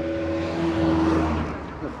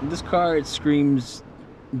 This car, it screams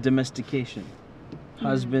domestication.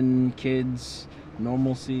 Husband, kids,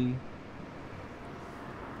 normalcy.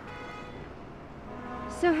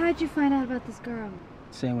 So how'd you find out about this girl?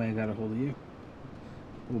 Same way I got a hold of you.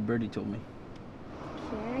 Well, Birdie told me.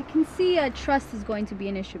 Okay, I can see trust is going to be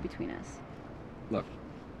an issue between us. Look,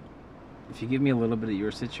 if you give me a little bit of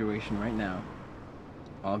your situation right now,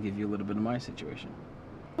 I'll give you a little bit of my situation.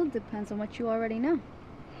 Well, it depends on what you already know.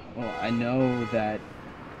 Well, I know that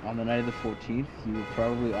on the night of the 14th, you were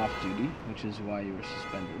probably off duty, which is why you were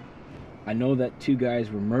suspended. I know that 2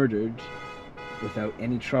 guys were murdered without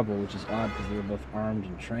any trouble, which is odd because they were both armed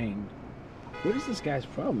and trained. What is this guy's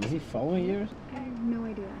problem? Is he following you? I have no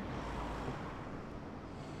idea.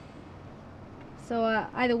 So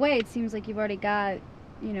either way, it seems like you've already got,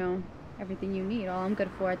 everything you need. All I'm good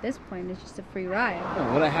for at this point is just a free ride.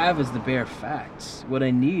 No, what I have is the bare facts. What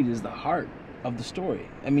I need is the heart of the story.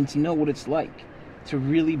 I mean, to know what it's like to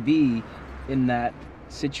really be in that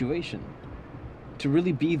situation. To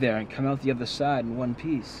really be there and come out the other side in one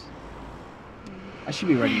piece. I should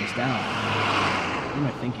be writing this down. What am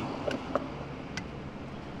I thinking?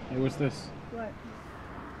 Hey, what's this? What?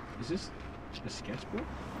 Is this a sketchbook?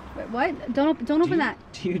 Wait, what? Don't open that.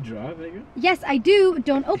 Do you draw, Vega? Yes, I do.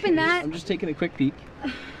 Don't open that. I'm just taking a quick peek.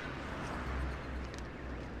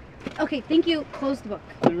 Okay, thank you. Close the book.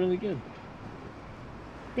 They're really good.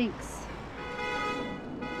 Thanks.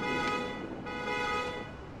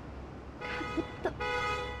 God,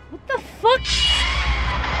 what the fuck?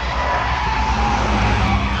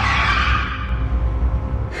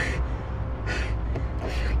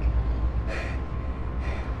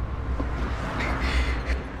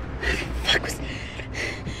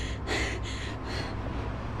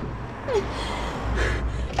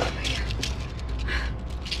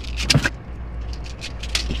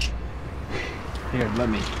 Here, let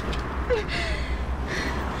me.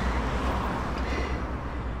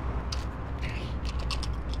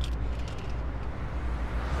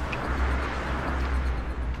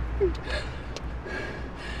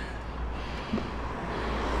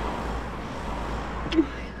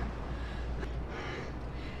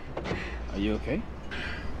 Are you okay?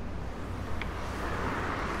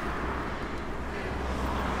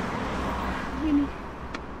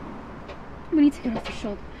 We need to get off the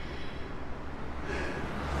shoulder.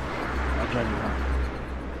 I'll drive you home.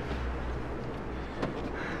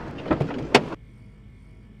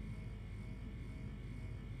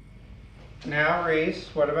 Now,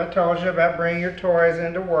 Reese, what have I told you about bringing your toys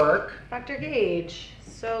into work? Dr. Gage,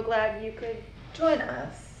 so glad you could join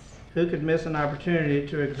us. Who could miss an opportunity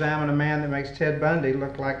to examine a man that makes Ted Bundy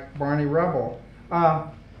look like Barney Rubble?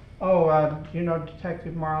 You know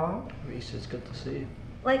Detective Marlowe? Reese, it's good to see you.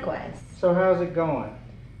 Likewise. So how's it going?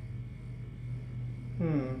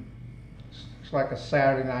 It's like a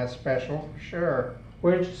Saturday night special, sure.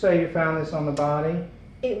 Where did you say you found this on the body?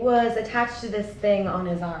 It was attached to this thing on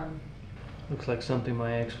his arm. Looks like something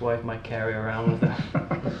my ex-wife might carry around with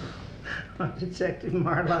her. Detective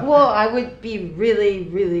Marlowe. Well, I would be really,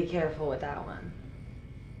 really careful with that one.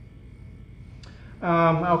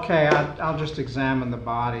 Okay, I'll just examine the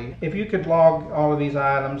body. If you could log all of these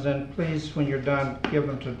items, and please, when you're done, give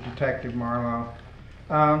them to Detective Marlowe.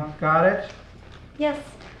 Got it? Yes.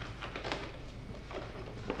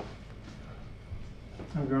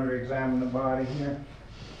 I'm going to examine the body here.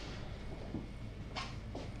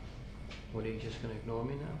 What, are you just going to ignore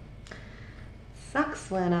me now? Sucks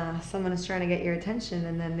when someone is trying to get your attention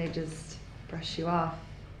and then they just brush you off,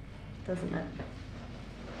 doesn't it?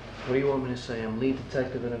 What do you want me to say? I'm lead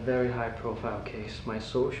detective in a very high-profile case. My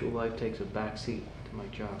social life takes a backseat to my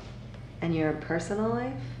job. And your personal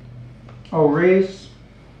life? Oh, Reese.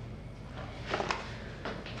 I'm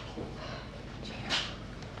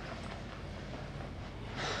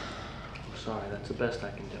sorry, that's the best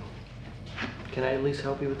I can do. Can I at least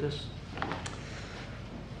help you with this?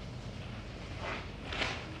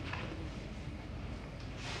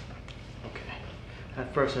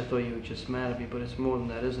 At first I thought you were just mad at me, but it's more than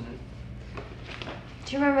that, isn't it?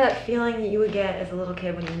 Do you remember that feeling that you would get as a little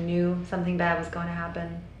kid when you knew something bad was going to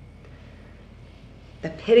happen? The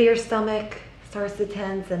pit of your stomach starts to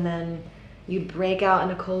tense and then you'd break out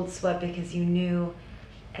in a cold sweat because you knew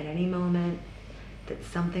at any moment that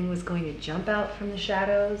something was going to jump out from the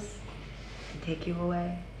shadows and take you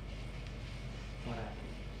away. What happened?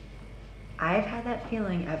 I've had that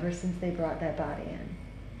feeling ever since they brought that body in.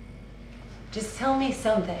 Just tell me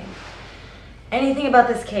something. Anything about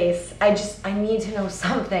this case. I need to know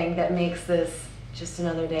something that makes this just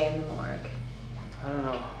another day in the morgue. I don't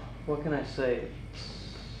know. What can I say?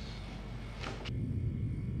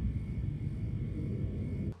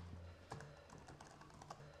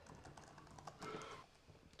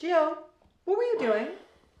 Gio, what were you doing?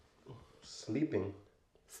 Sleeping.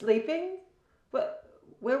 Sleeping?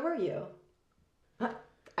 Where were you?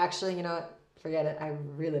 Actually, you know what? Forget it. I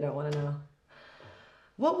really don't want to know.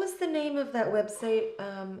 What was the name of that website?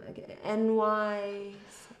 NY...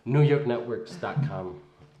 NewYorkNetworks.com.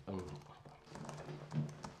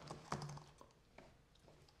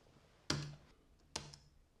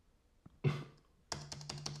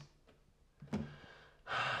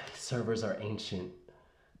 Servers are ancient.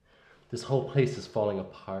 This whole place is falling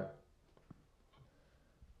apart.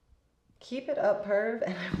 Keep it up, Perv,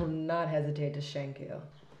 and I will not hesitate to shank you.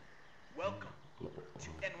 Welcome to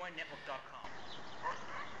nynetwork.com.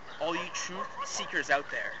 All you truth seekers out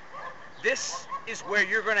there, this is where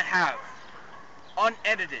you're going to have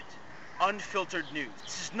unedited, unfiltered news.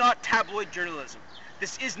 This is not tabloid journalism.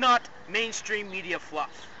 This is not mainstream media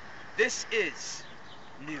fluff. This is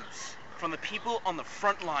news from the people on the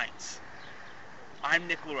front lines. I'm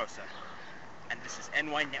Nick LaRosa, and this is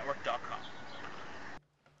nynetwork.com.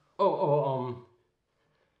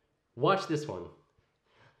 Watch this one.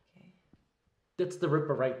 Okay. That's the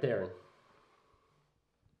Ripper right there.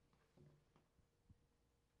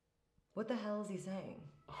 What the hell is he saying?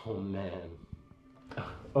 Oh man.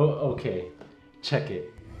 Okay. Check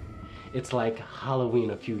it. It's like Halloween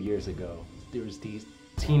a few years ago. There's these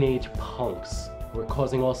teenage punks who are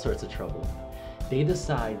causing all sorts of trouble. They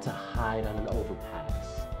decide to hide on an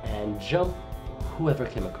overpass and jump whoever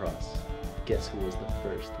came across. Guess who was the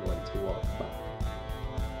first one to walk by?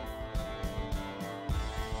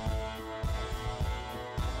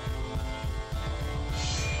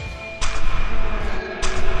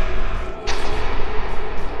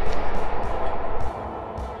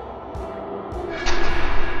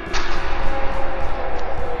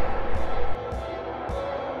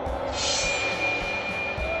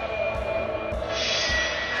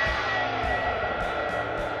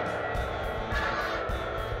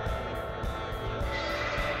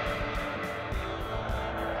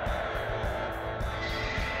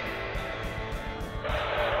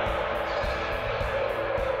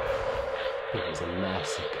 It was a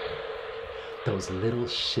massacre. Those little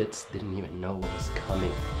shits didn't even know what was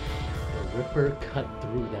coming. The Ripper cut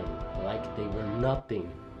through them like they were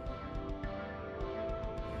nothing.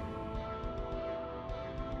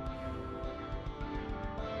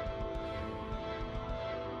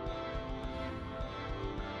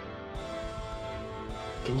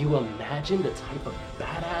 Can you imagine the type of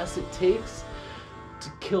badass it takes to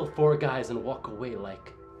kill 4 guys and walk away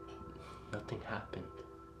like nothing happened?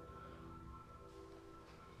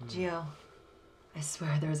 Gio, I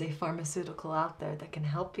swear there's a pharmaceutical out there that can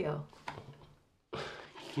help you.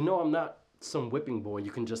 You know I'm not some whipping boy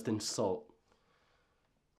you can just insult.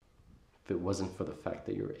 If it wasn't for the fact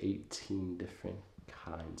that you're 18 different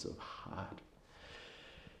kinds of hot,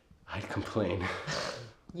 I'd complain.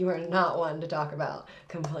 You are not one to talk about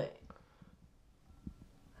complaint.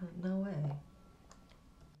 No way.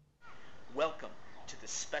 Welcome to the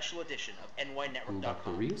special edition of NYNetwork.com.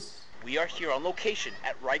 Dr. Reese? We are here on location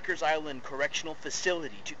at Rikers Island Correctional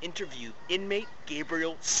Facility to interview inmate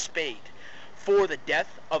Gabriel Spade for the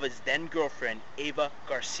death of his then-girlfriend, Ava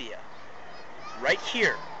Garcia. Right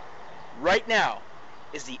here, right now,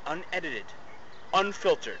 is the unedited,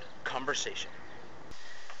 unfiltered conversation.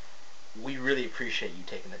 We really appreciate you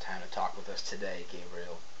taking the time to talk with us today,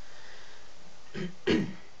 Gabriel.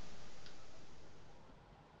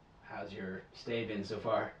 How's your stay been so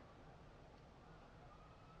far?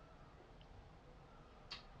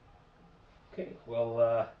 Okay,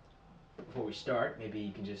 well, before we start, maybe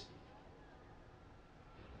you can just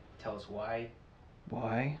tell us why.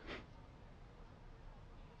 Why?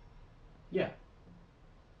 Yeah.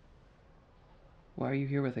 Why are you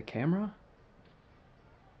here with a camera?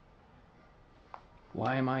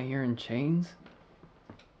 Why am I here in chains?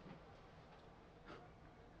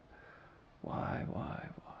 Why?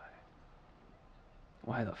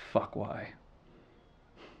 Why the fuck why?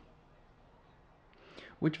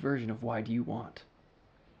 Which version of why do you want?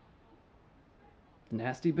 The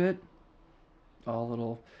nasty bit? All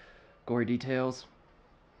little gory details?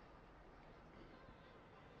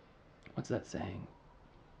 What's that saying?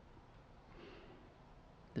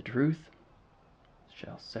 The truth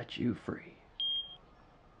shall set you free.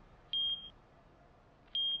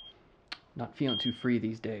 Not feeling too free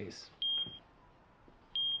these days.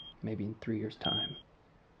 Maybe in 3 years' time.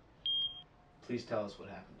 Please tell us what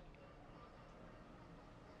happened.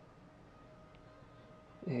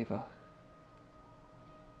 Ava.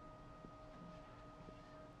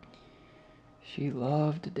 She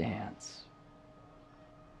loved to dance.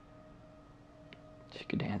 She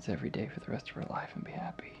could dance every day for the rest of her life and be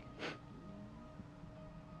happy.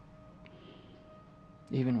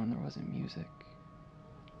 Even when there wasn't music,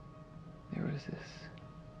 there was this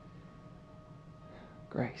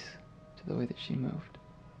grace to the way that she moved.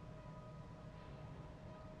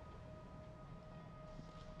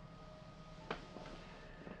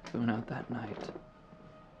 We went out that night.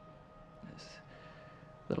 This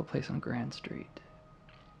little place on Grand Street.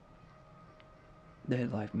 They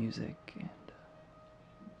had live music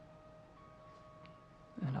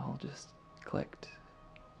and all just clicked.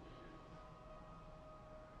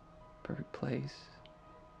 Perfect place,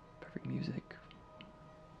 perfect music,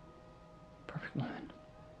 perfect woman.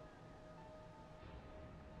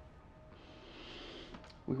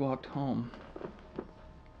 We walked home.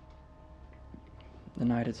 The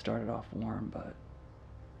night had started off warm, but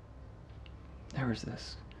there was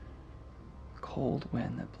this cold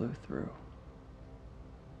wind that blew through.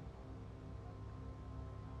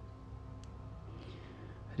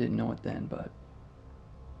 I didn't know it then, but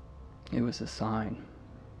it was a sign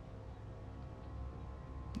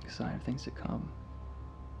of things to come.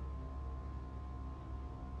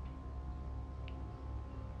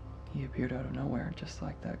 He appeared out of nowhere, just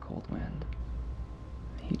like that cold wind.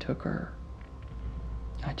 He took her.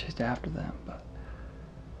 I chased after them, but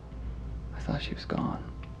I thought she was gone.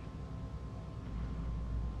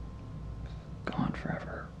 Gone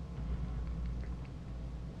forever.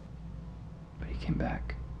 But he came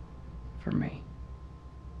back for me.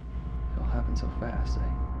 It all happened so fast,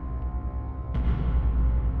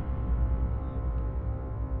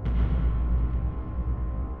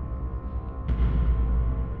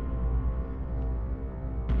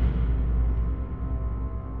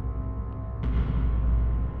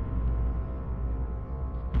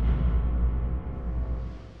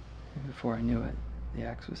 Before I knew it, the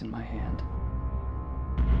axe was in my hand.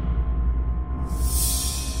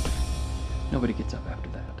 Nobody gets up after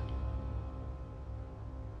that.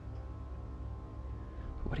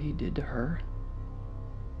 But what he did to her,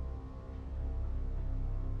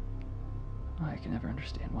 I can never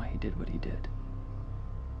understand why he did what he did.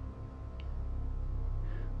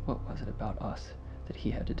 What was it about us that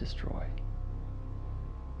he had to destroy?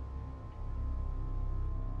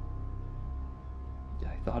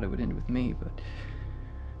 I thought it would end with me, but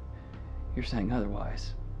you're saying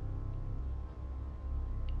otherwise.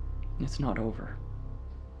 It's not over.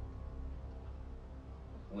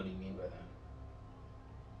 What do you mean by that?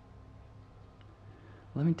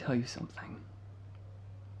 Let me tell you something.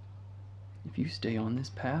 If you stay on this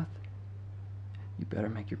path, you better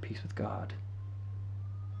make your peace with God.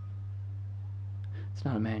 It's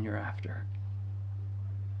not a man you're after.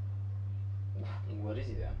 What is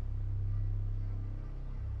he then?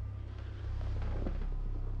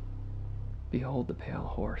 Behold the pale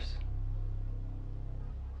horse,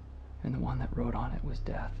 and the one that rode on it was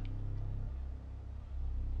death,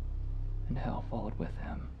 and hell followed with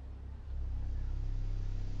him.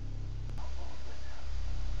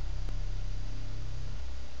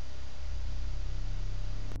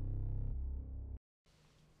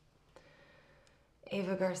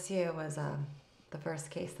 Ava Garcia was the first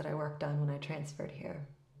case that I worked on when I transferred here.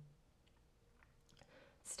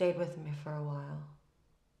 Stayed with me for a while.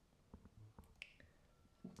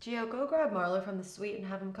 Gio, go grab Marlo from the suite and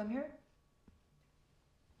have him come here.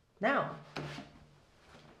 Now.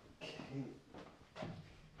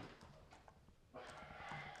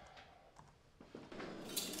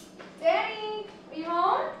 Danny, are you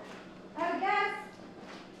home? I have a guest.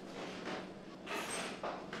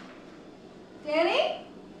 Danny?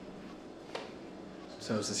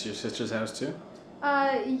 So is this your sister's house too?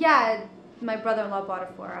 Yeah. My brother-in-law bought it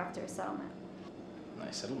for her after a settlement.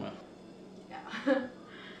 Nice settlement. Yeah.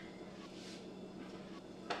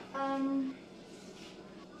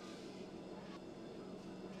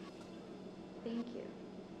 Thank you.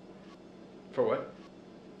 For what?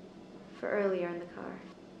 For earlier in the car.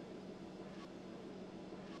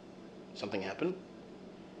 Something happened?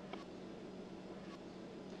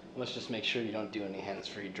 Let's just make sure you don't do any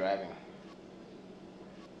hands-free driving.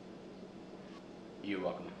 You're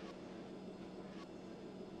welcome.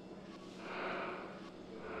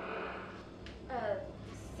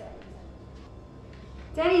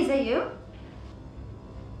 Danny, is that you?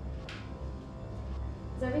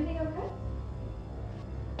 Is everything okay?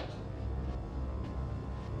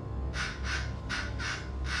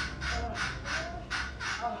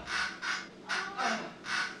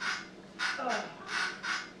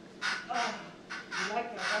 You like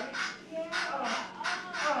that, right?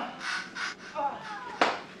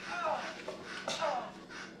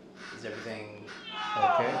 Is everything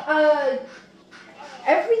okay?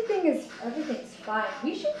 Everything's fine.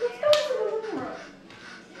 Let's go into the living room.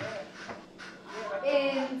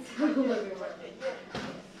 Into the living room.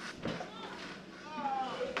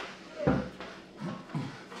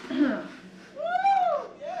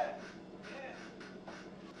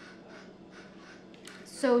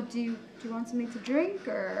 So do you want something to drink,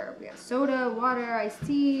 or we have soda, water, iced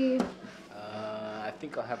tea? I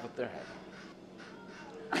think I'll have what they're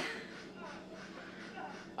having.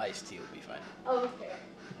 Iced tea will be fine. Okay.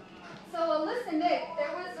 So listen, Nick,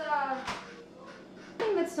 there was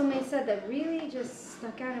thing that somebody said that really just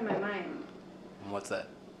stuck out in my mind. And what's that?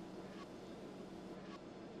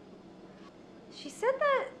 She said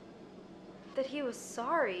that he was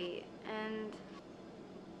sorry, and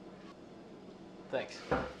Thanks.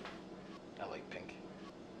 I like pink.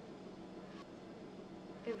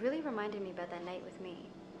 it really reminded me about that night with me.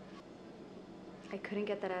 I couldn't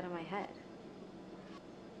get that out of my head.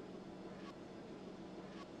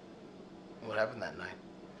 What happened that night?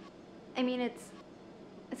 I mean, it's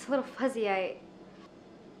a little fuzzy.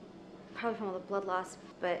 Probably from all the blood loss,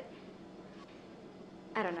 but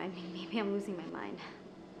I don't know. I mean, maybe I'm losing my mind.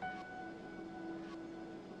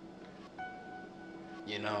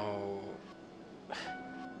 You know,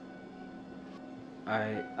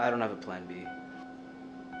 I don't have a plan B.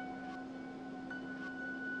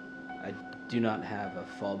 I do not have a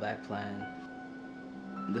fallback plan.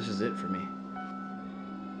 This is it for me.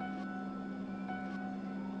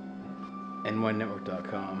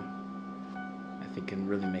 NYNetwork.com, I think, can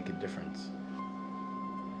really make a difference.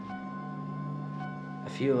 I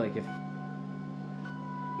feel like if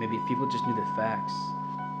people just knew the facts,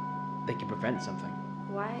 they could prevent something.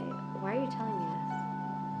 Why are you telling me this?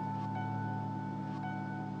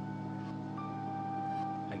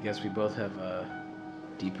 I guess we both have a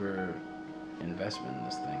deeper investment in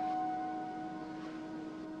this thing.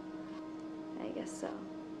 I guess so.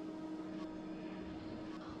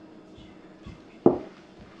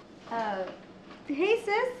 Hey,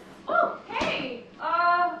 sis. Oh, hey!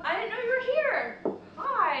 I didn't know you were here.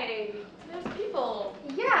 Hi. There's people.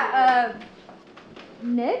 Yeah,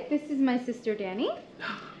 Nick, this is my sister, Danny.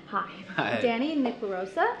 Hi. Hi. Danny and Nick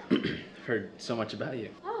LaRosa. Heard so much about you.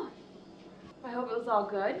 Oh. I hope it was all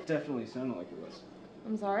good. Definitely sounded like it was.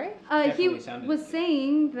 I'm sorry? He Definitely sounded was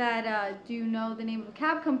saying that, do you know the name of a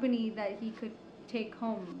cab company that he could take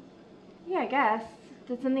home? Yeah, I guess.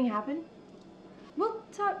 Did something happen? We'll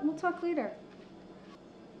talk later.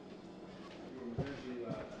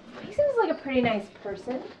 he seems like a pretty nice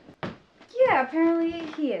person. Yeah, apparently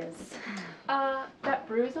he is. That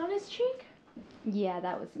bruise on his cheek? Yeah,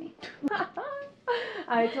 that was me.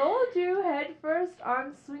 I told you, head first,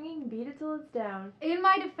 arms swinging, beat it till it's down. In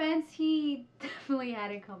my defense, he definitely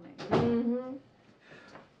had it coming. Mm-hmm.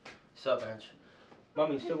 Sup, Ange?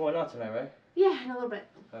 Mommy, you still going out tonight, right? Yeah, in a little bit.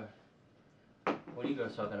 What are you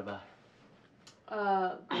girls talking about?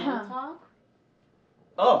 Girl talk?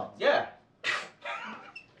 Oh, yeah.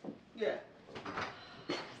 Yeah.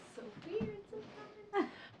 So weird sometimes.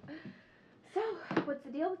 So, what's the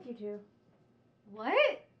deal with you two?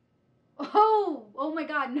 What? Oh my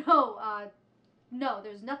god, no. No,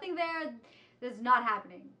 there's nothing there. That's not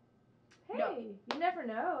happening. Hey, no. You never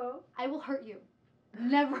know. I will hurt you.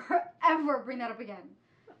 Never, ever bring that up again.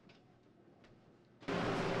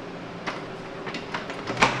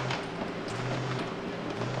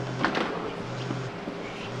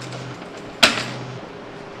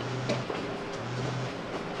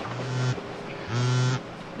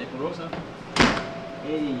 Nick LaRosa.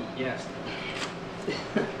 Hey, yes.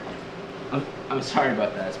 I'm sorry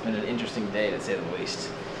about that. It's been an interesting day, to say the least.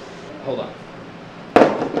 Hold on.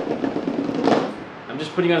 I'm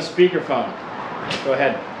just putting on speakerphone. Go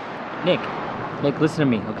ahead. Nick, listen to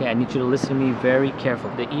me, okay? I need you to listen to me very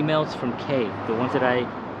carefully. The emails from Kay, the ones that I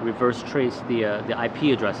reverse traced the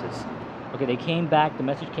IP addresses. Okay, they came back. The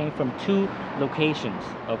message came from 2 locations.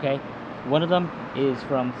 Okay, one of them is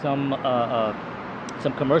from some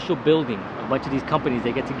commercial building. A bunch of these companies,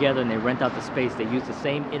 they get together and they rent out the space. They use the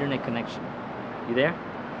same internet connection. You there?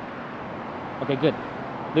 Okay, good.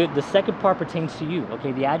 The second part pertains to you.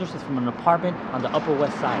 Okay, the address is from an apartment on the Upper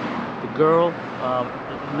West Side. The girl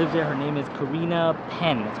lives there. Her name is Karina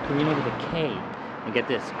Penn. It's Karina with a K. And get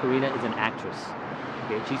this, Karina is an actress.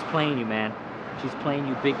 Okay, she's playing you, man. She's playing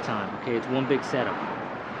you big time. Okay, it's one big setup.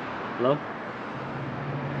 Hello?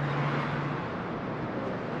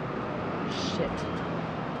 Shit.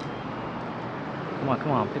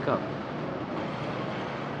 Come on, pick up.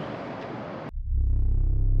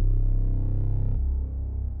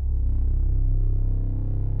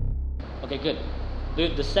 Okay, good.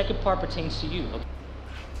 The second part pertains to you. Okay.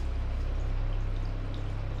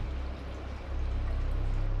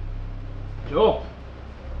 Joel.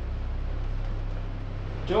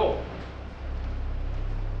 Joel.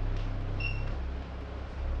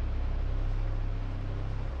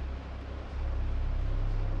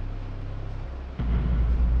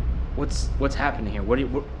 What's happening here? What do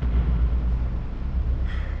you?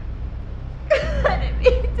 I didn't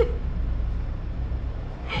mean to.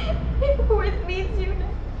 Worth means you.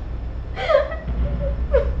 I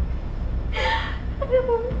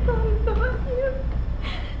always thought you.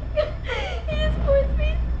 He just forced me.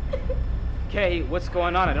 Kay, what's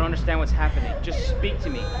going on? I don't understand what's happening. Just speak to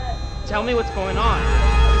me. Tell me what's going on.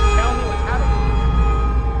 Just tell me what's happening.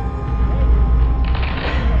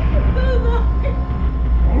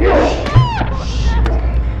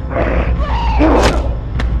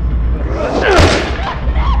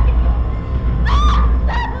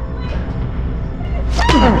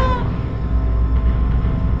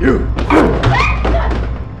 You!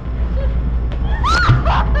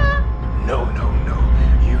 No.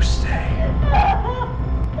 You stay.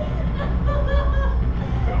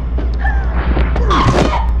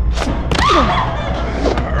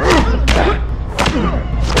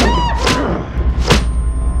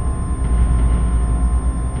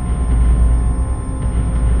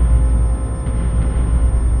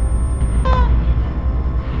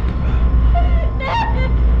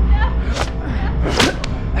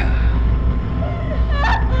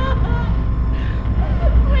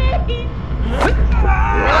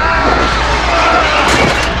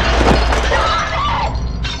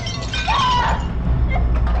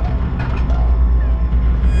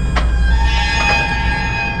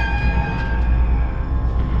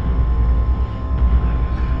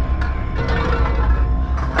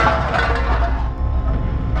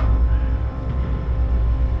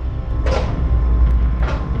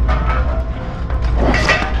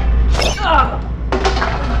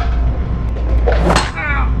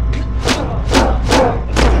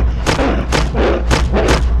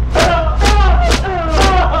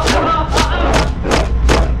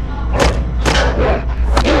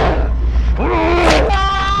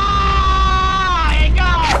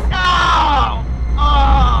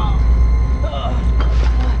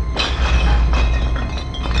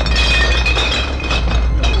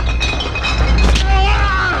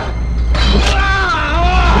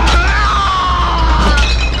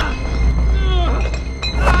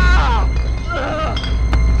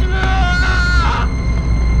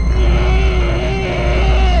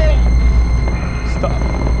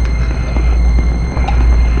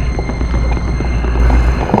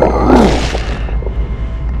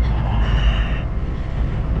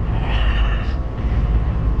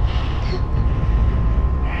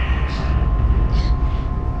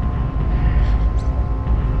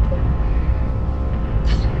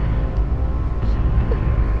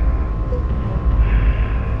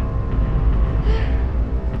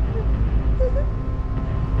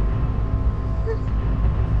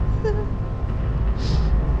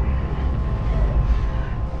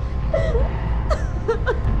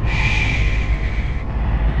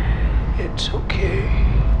 It's okay.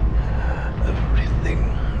 Everything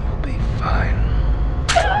will be fine.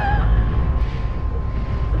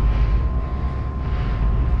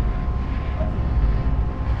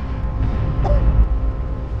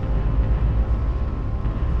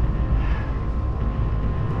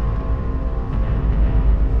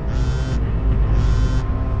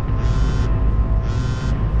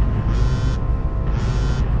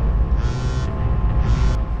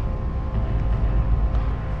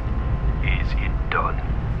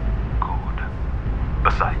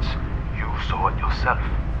 Besides, you saw it yourself.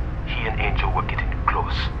 He and Angel were getting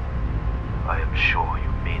close. I am sure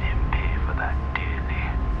you made him pay for that dearly.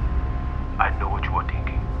 I know what you are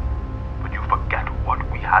thinking, but you forget what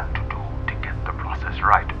we had to do to get the process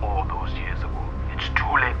right all those years ago. It's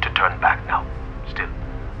too late to turn back now. Still,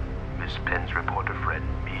 Miss Penn's reporter friend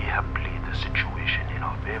may have played the situation in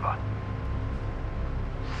our favor.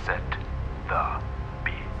 Set the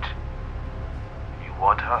bait. You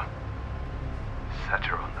want her? Set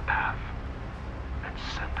her on the path and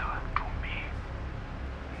send her to me.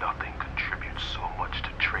 Nothing contributes so much to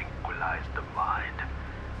tranquilize the mind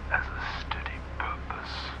as a steady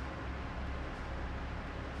purpose.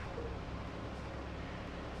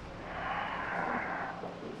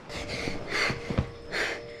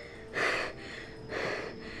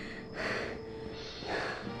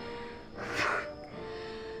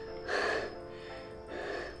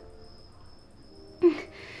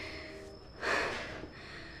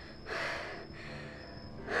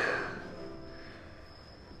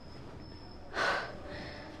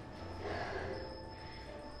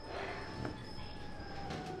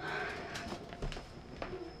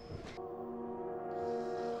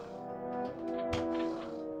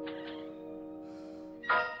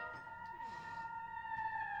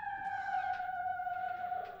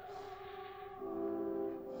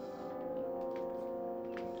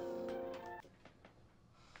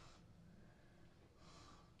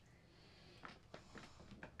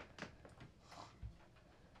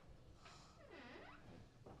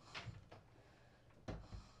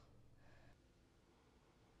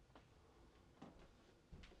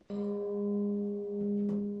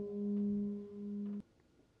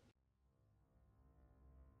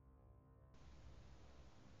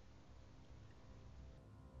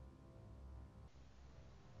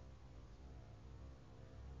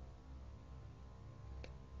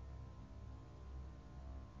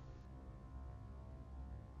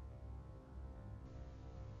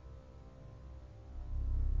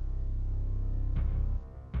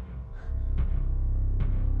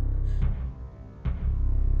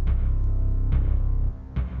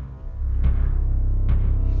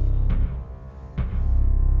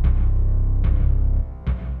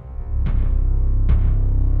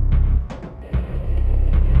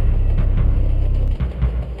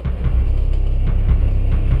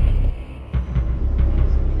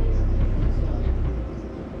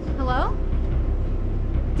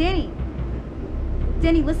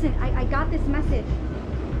 Danny, listen, I got this message.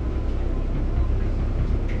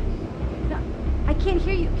 No, I can't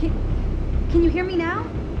hear you. Can you hear me now?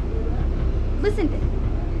 Listen.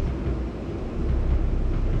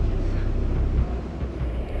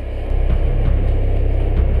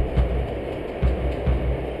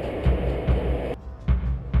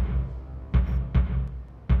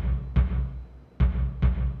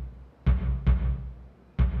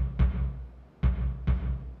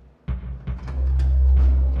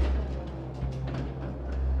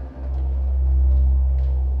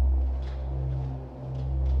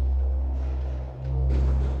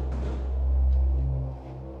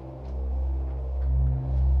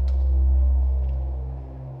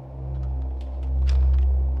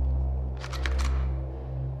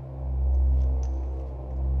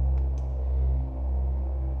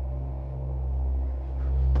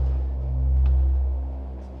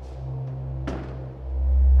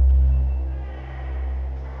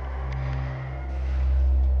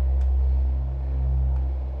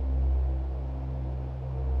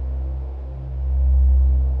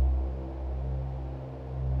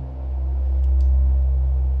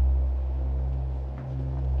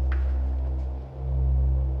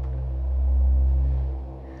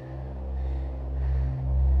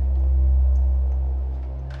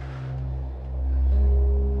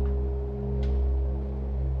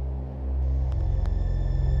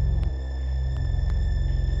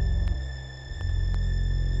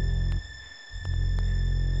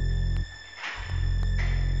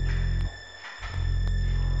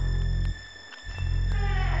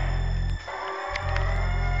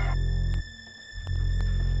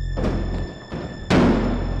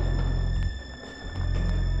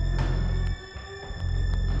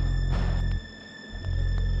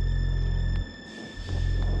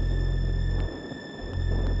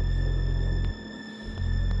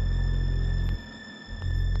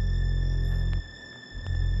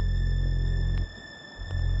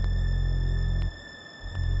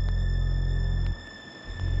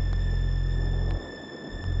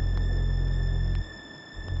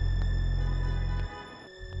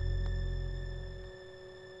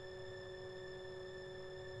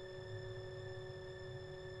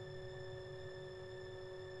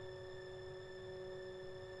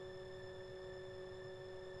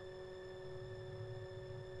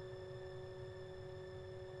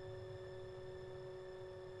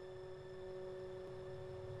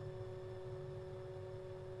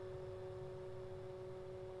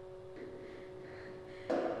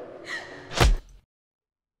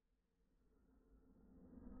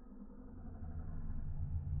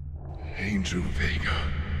 Angel Vega,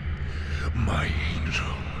 my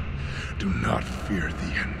angel, do not fear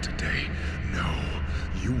the end today. No,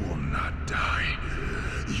 you will not die.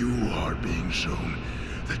 You are being shown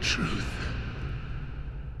the truth.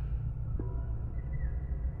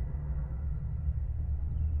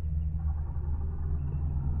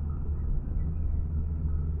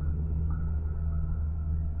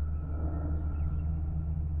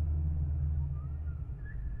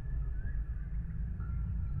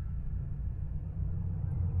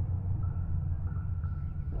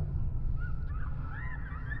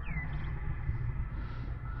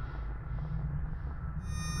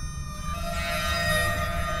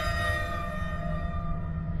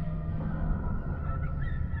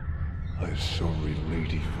 I saw a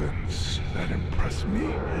lady fence that impressed me,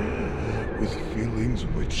 with feelings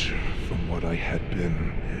which, from what I had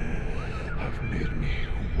been, have made me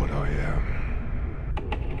what I am.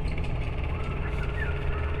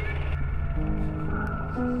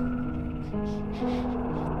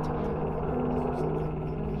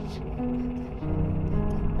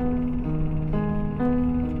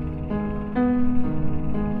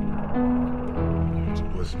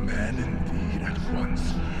 Was man indeed at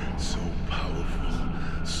once so powerful,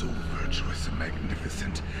 so virtuous and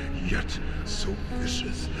magnificent, yet so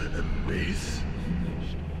vicious and base?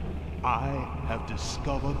 I have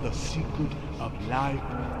discovered the secret of life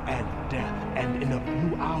and death, and in a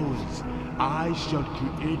few hours, I shall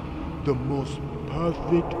create the most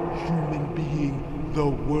perfect human being the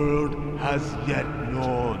world has yet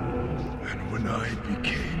known. And when I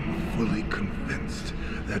became fully convinced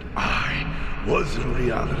that I was in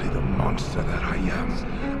reality the monster that I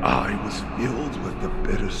am, I was filled with the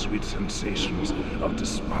bittersweet sensations of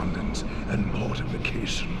despondence and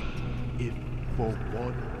mortification. If for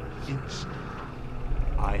one instant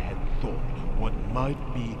I had thought what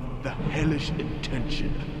might be the hellish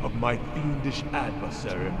intention of my fiendish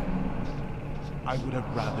adversary, I would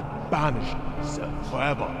have rather banished myself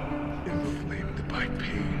forever. Inflamed by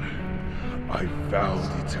pain, I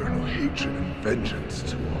vowed eternal hatred and vengeance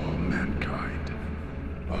to all mankind.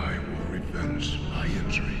 I will revenge my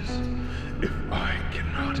injuries. If I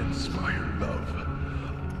cannot inspire love,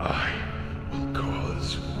 I will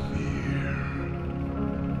cause fear.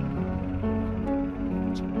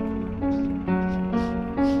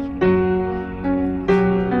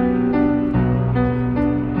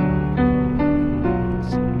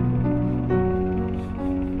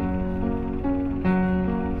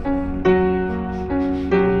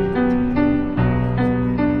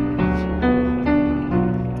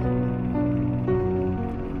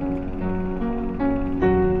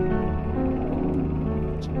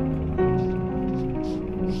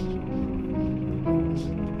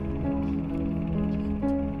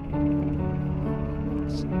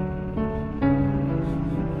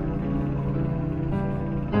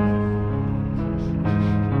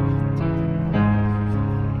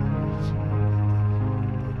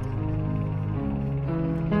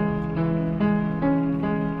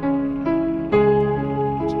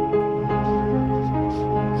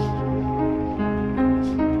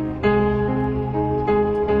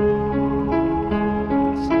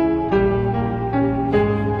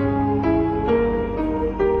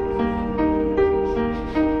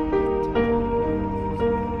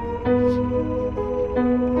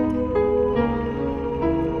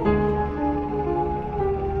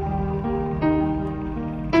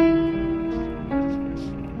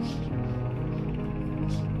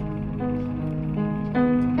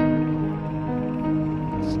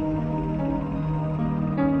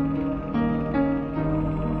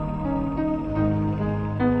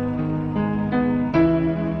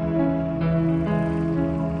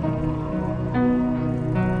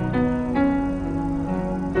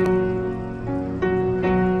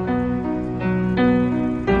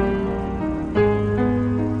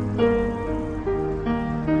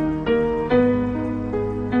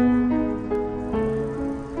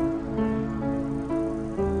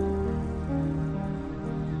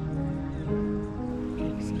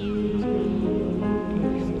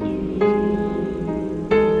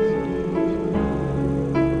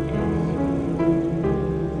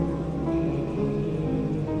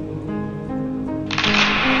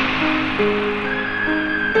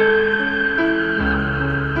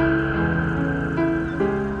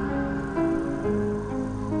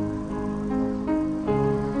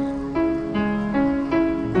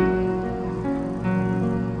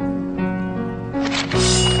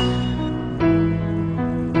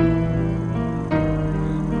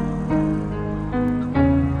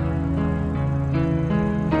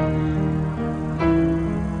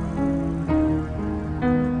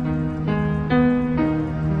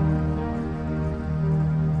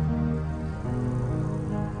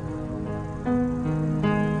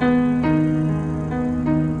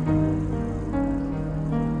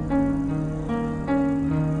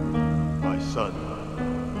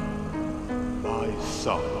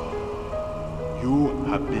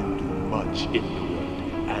 been through much in the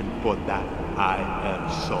world, and for that I am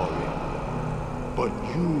sorry. But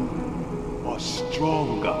you are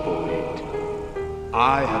stronger for it.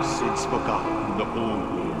 I have since forgotten the old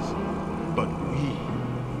ways, but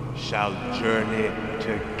we shall journey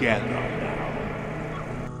together now.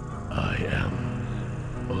 I am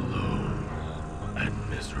alone and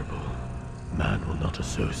miserable. Man will not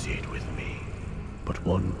associate with me, but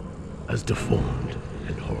one as deformed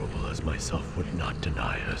and horrible as myself would not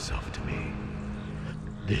deny herself to me.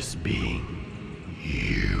 This being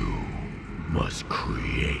you must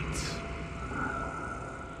create.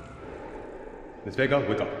 Miss Vega,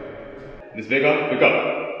 wake up. Miss Vega, wake up.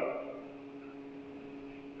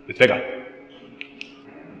 Miss Vega.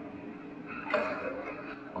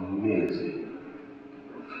 Amazing.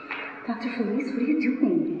 Dr. Felice, what are you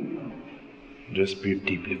doing? Just breathe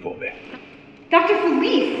deeply for me. Dr.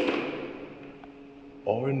 Felice!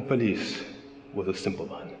 Orin Felice was a simple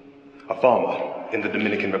man, a farmer in the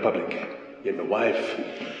Dominican Republic. He had a wife,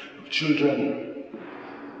 children.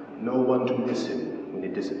 No one to miss him when he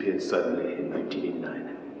disappeared suddenly in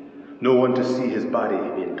 1989. No one to see his body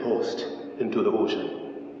being tossed into the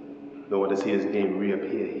ocean. No one to see his name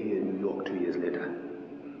reappear here in New York 2 years later.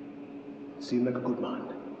 Seemed like a good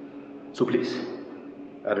man. So please,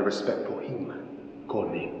 out of respect for him, call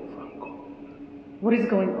me Franco. What is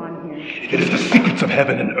going on here? It is the secrets of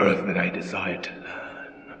heaven and earth that I desire to learn.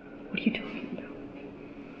 What are you talking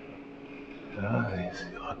about?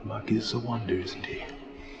 SIODMAK is a wonder, isn't he?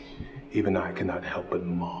 Even I cannot help but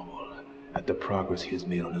marvel at the progress he has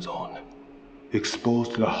made on his own.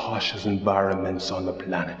 Exposed to the harshest environments on the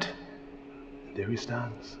planet. And there he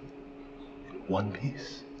stands, in one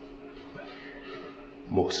piece. Well,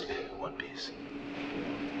 mostly one piece.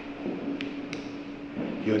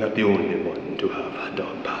 You're not the only one to have a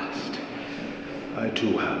dark past. I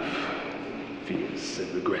too have fears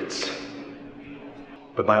and regrets.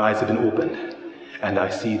 But my eyes have been opened, and I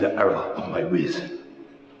see the error of my ways.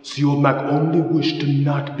 SIODMAK only wished to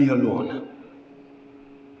not be alone.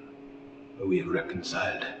 But we have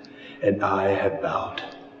reconciled, and I have vowed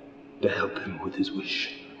to help him with his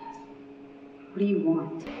wish. What do you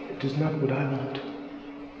want? It is not what I want.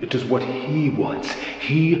 It is what he wants.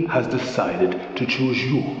 He has decided to choose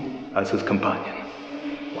you as his companion.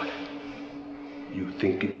 What? You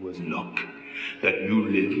think it was luck that you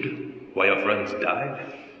lived while your friends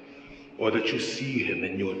died? Or that you see him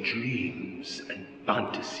in your dreams and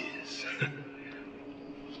fantasies?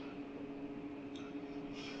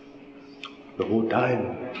 The whole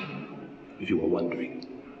time, if you were wondering,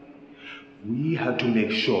 we had to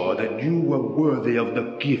make sure that you were worthy of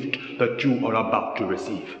the gift that you are about to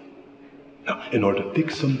receive. Now, in order to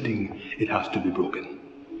fix something, it has to be broken.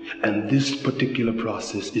 And this particular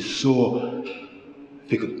process is so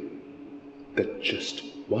fickle that just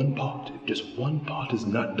one part, if just one part is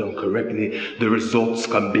not done correctly, the results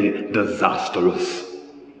can be disastrous.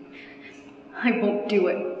 I won't do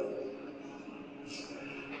it.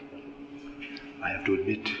 I have to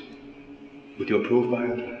admit, with your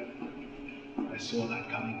profile, I saw that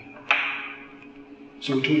coming.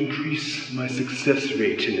 So to increase my success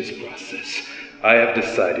rate in this process, I have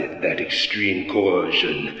decided that extreme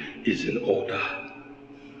coercion is in order.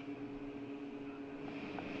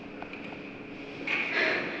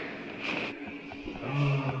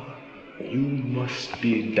 You must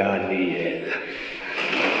be Daniel.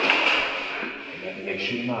 That makes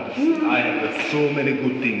you mad. I have heard so many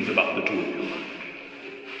good things about the two of you.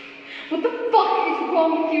 What the fuck is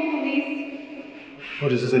wrong with you, Felice?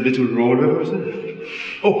 What is this, a little role reversal?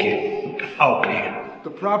 Okay. The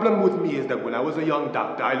problem with me is that when I was a young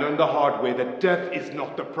doctor, I learned the hard way that death is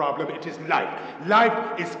not the problem, it is life.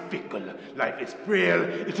 Life is fickle. Life is frail.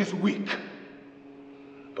 It is weak.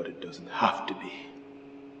 But it doesn't have to be.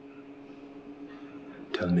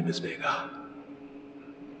 Tell me, Miss Vega,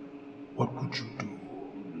 what would you do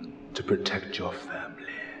to protect your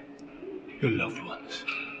family, your loved ones?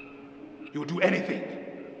 You would do anything,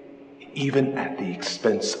 even at the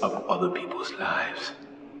expense of other people's lives.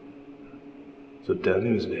 So tell me,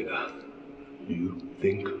 Miss Vega, do you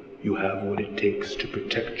think you have what it takes to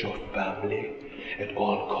protect your family at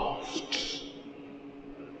all costs?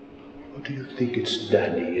 Or do you think it's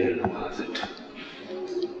Daniel who has it?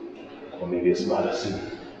 Or maybe it's Madison?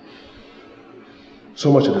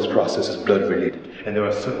 So much of this process is blood related, and there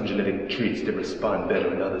are certain genetic traits that respond better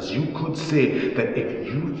than others. You could say that if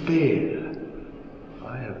you fail,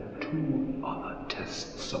 I have 2 other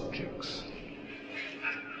test subjects.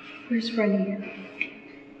 Where's Rennie?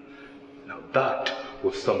 Now that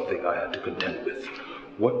was something I had to contend with.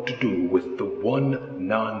 What to do with the one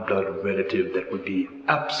non-blood relative that would be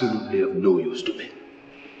absolutely of no use to me.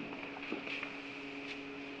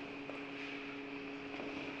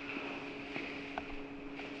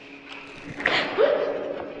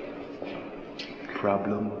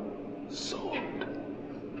 Problem solved.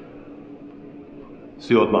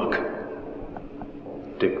 SIODMAK,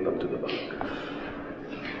 take them to the bank.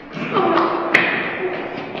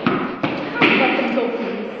 Let them go,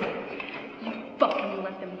 please. You fucking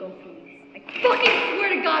let them go, please. I fucking swear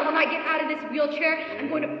to God, when I get out of this wheelchair, I'm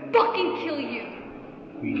going to fucking kill you.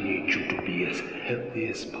 We need you to be as healthy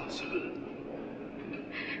as possible.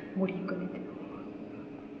 What are you gonna do?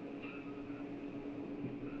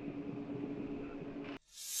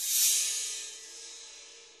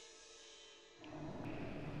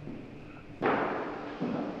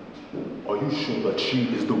 Are you sure that she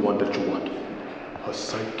is the one that you want? Her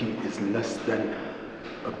psyche is less than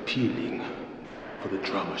appealing for the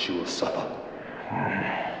trauma she will suffer.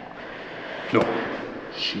 No,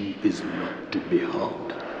 she is not to be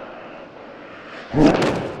harmed.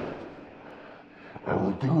 I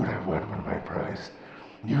will do what I want for my prize.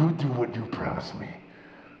 You do what you promised me.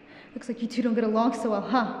 Looks like you two don't get along so well,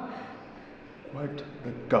 huh? Quite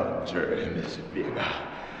the contrary, Miss Vega.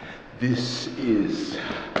 This is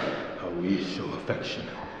how we show affection.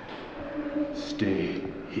 Stay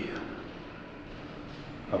here.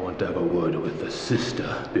 I want to have a word with the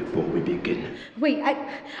sister before we begin. Wait,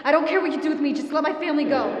 I don't care what you do with me, just let my family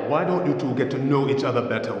go. Why don't you two get to know each other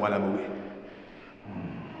better while I'm away?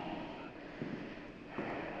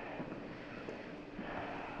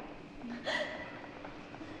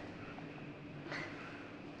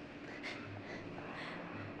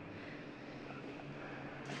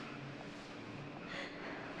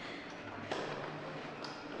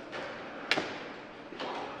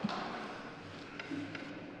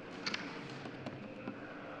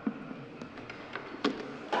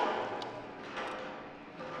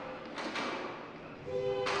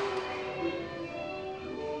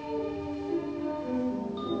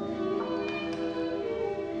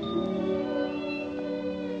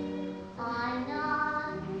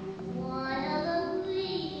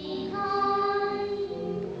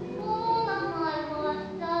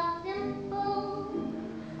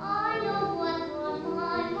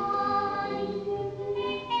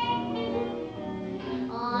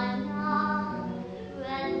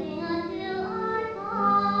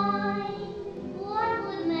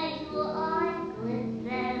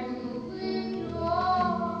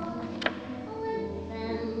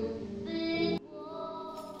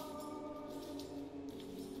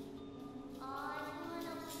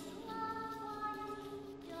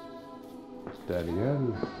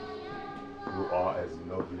 Danielle, you are as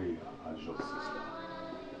lovely as your sister.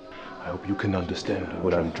 I hope you can understand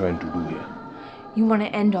what I'm trying to do here. You want to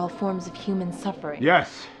end all forms of human suffering.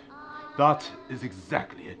 Yes, that is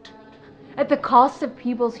exactly it. At the cost of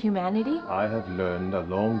people's humanity? I have learned a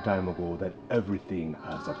long time ago that everything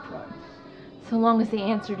has a price. So long as the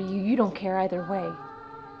answer to you don't care either way.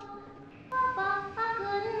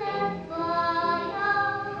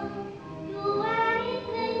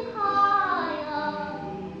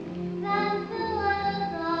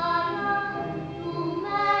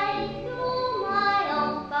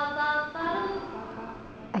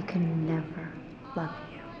 I could never love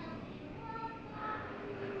you.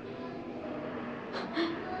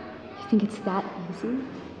 You think it's that easy?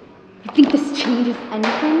 You think this changes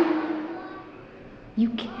anything? You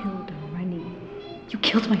killed Rennie. You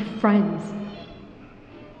killed my friends.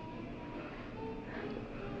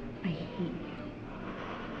 I hate you.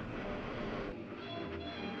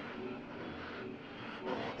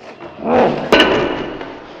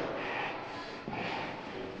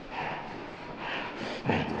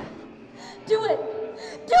 Do it!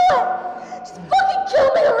 Do it! Just fucking kill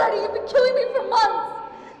me already! You've been killing me for months!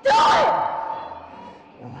 Do it!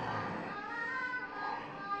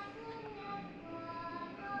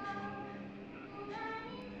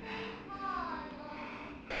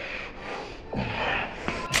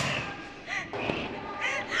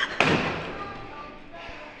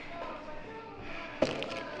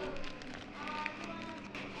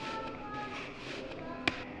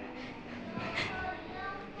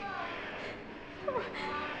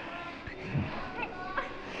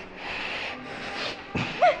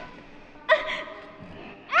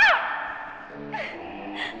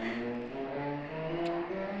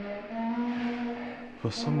 For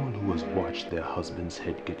someone who has watched their husband's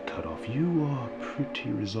head get cut off, you are pretty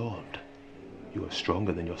resolved. You are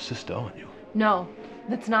stronger than your sister, aren't you? No,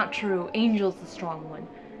 that's not true. Angel's the strong one.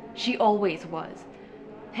 She always was.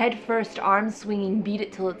 Head first, arms swinging, beat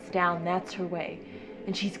it till it's down. That's her way.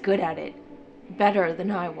 And she's good at it. Better than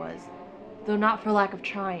I was. Though not for lack of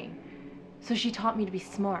trying. So she taught me to be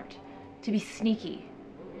smart. To be sneaky.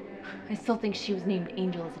 I still think she was named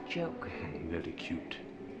Angel as a joke. Very cute.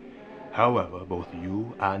 However, both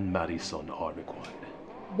you and Madison are required.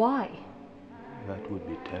 Why? That would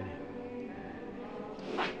be telling.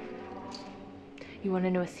 You want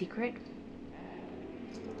to know a secret?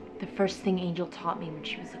 The first thing Angel taught me when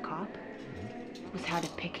she was a cop was how to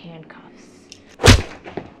pick handcuffs.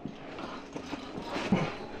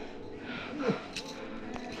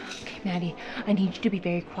 Okay, Maddie, I need you to be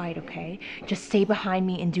very quiet, okay? Just stay behind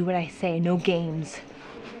me and do what I say. No games.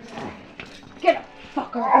 Get up,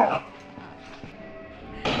 fucker!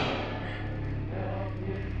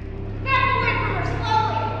 Back away from her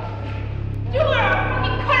slowly! Do it or I'll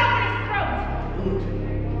fucking cut open his throat!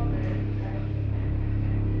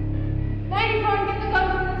 Maddie, Ron, get the gun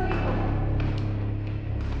from the table.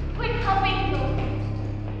 Quick, help Angel.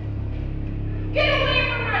 Get away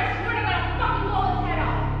from her! I swear to God, I'll fucking blow his head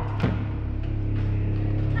off!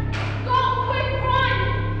 Go, quick, run!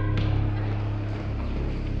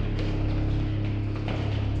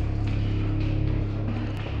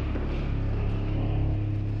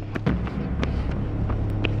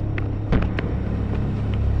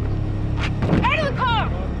 Out of the car!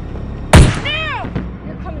 Now!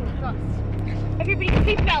 You're coming with us. Everybody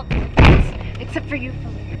seatbelts! Except for you,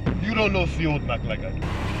 Philly. You don't know SIODMAK like I do.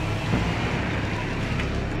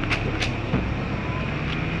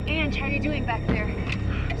 Ange, how are you doing back there?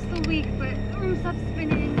 I'm still weak, but stop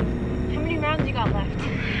spinning. How many rounds you got left?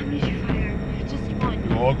 How many did you fire? Just one.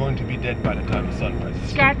 You're all going to be dead by the time the sun rises.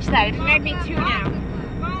 Scratch that. It might be two now.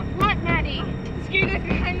 What, Maddie? Scared us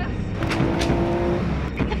behind us.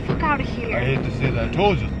 Get the fuck out of here. I hate to say that, I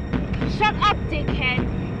told you. Shut up, dickhead.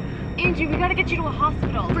 Angie, we gotta get you to a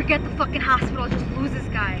hospital. Forget the fucking hospital. Just lose this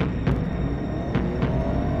guy.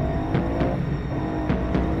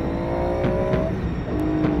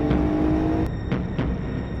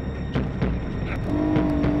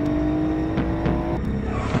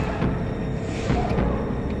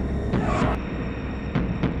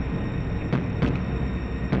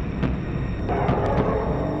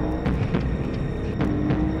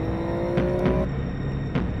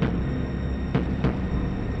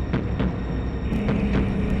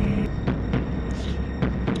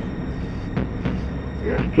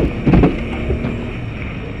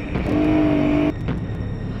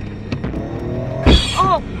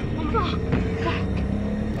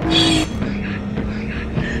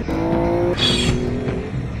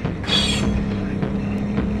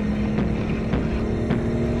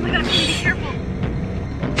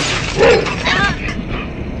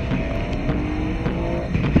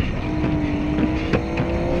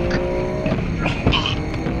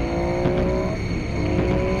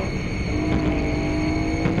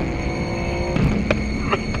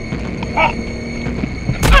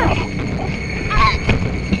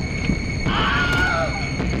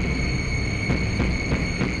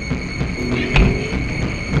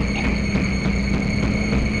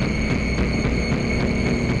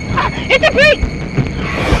 It's a break!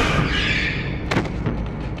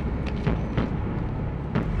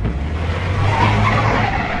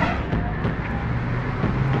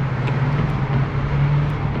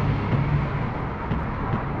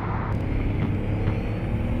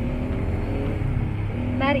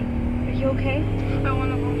 Maddie, are you okay? I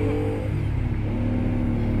want to go home.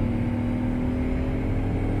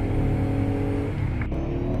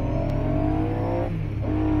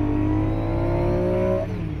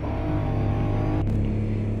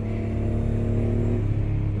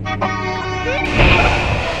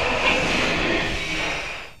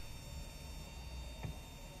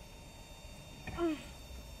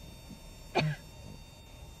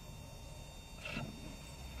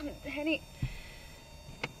 Danny.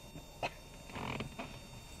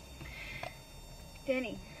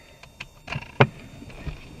 Danny.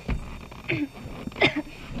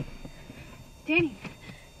 Danny.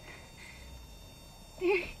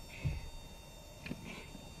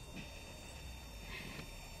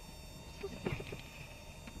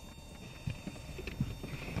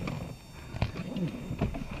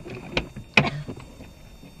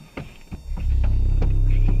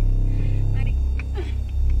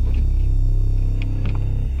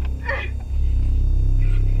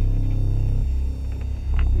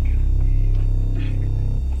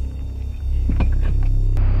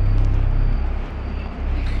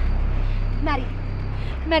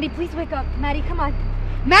 Maddie, please wake up. Maddie, come on.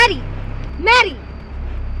 Maddie! Maddie!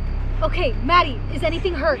 Okay, Maddie, is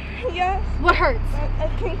anything hurt? Yes. What hurts? I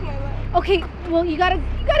kinked my leg. Okay, well you gotta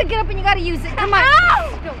get up and you gotta use it. Come on.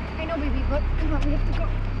 Ow! No, I know, baby, but come on, we have to go.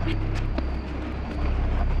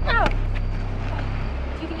 Ow!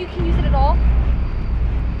 Do you think you can use it at all?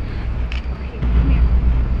 Okay, come here.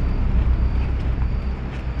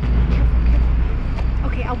 Careful.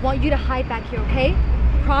 Okay, I'll want you to hide back here, okay?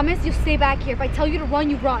 Promise you stay back here. If I tell you to run,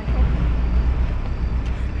 you run.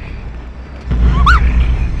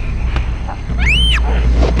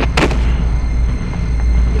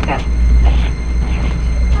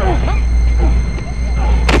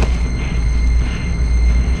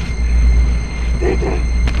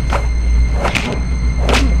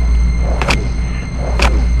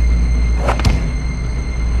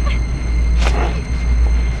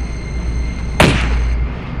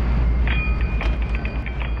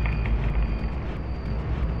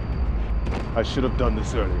 I should have done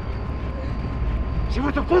this earlier. She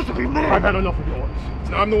was supposed to be mad. I've had enough of your orders.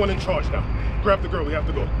 Now I'm the one in charge now. Grab the girl, we have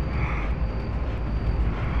to go.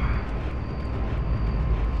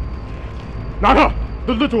 Not her!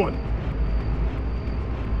 The little one!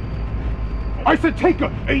 I said take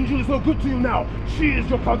her! Angel is no good to you now. She is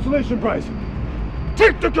your consolation prize.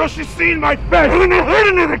 Take the girl, she's seen my face! I'm gonna hurt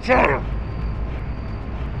another child!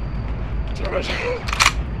 Damn it.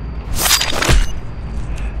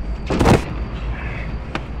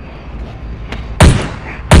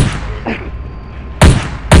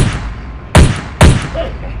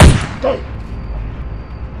 Go!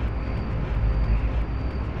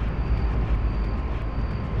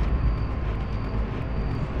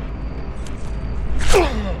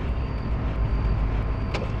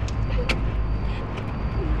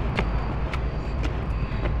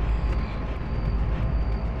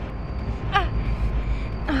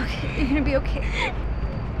 Okay, you're gonna be okay.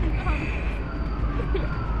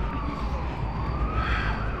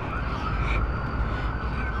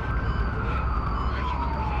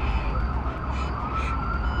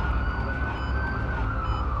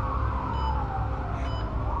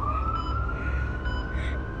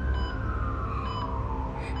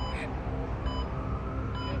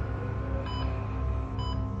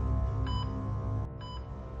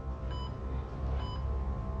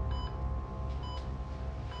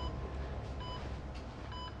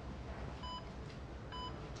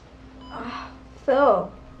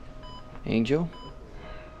 Phil, Angel?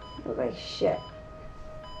 you look like shit.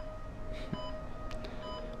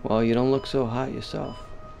 Well, you don't look so hot yourself.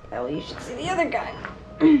 Well, you should see the other guy.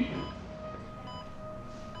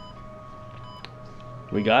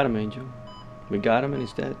 We got him, Angel. We got him and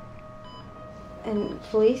he's dead. And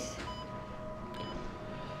Felice?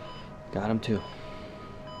 Got him too.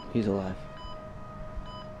 He's alive.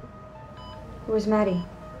 Where's Maddie?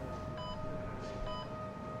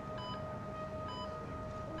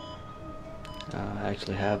 I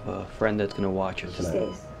actually have a friend that's gonna watch her She tonight.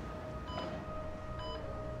 stays.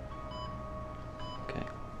 Okay.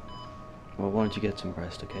 Well, why don't you get some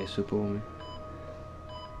rest, okay, Superwoman?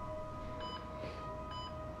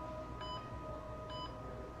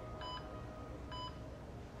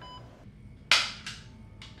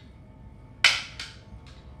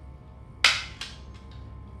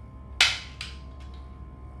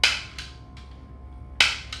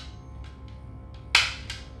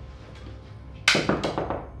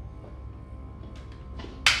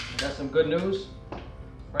 Got some good news.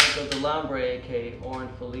 Franco Delambre, aka Oren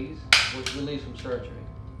Feliz, was released from surgery.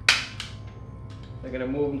 They're gonna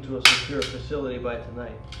move him to a secure facility by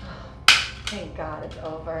tonight. Thank God it's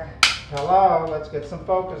over. Hello, let's get some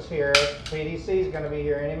focus here. PDC is going to be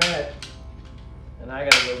here any minute. And I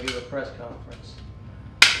gotta go give a press conference.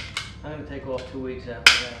 I'm gonna take off 2 weeks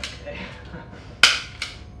after that, okay?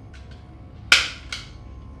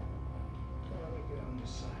 Let me get on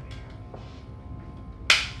this side here.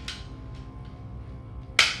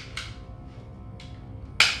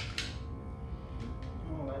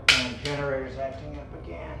 Oh, that damn generator's acting up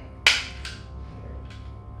again.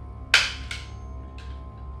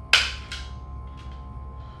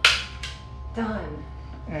 Done.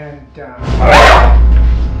 And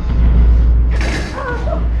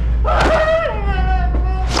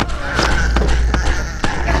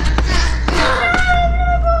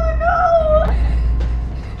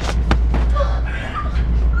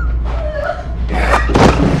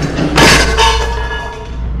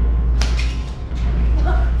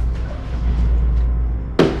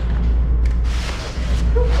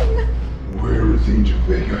Where is Angel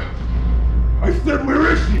Vega? I said,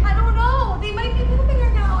 where is she? I don't know. They might be moving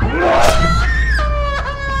her now. I don't know.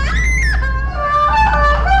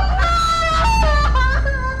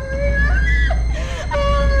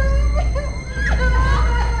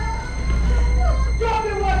 Drop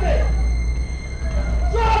your weapon!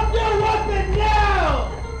 Drop your weapon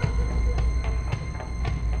now!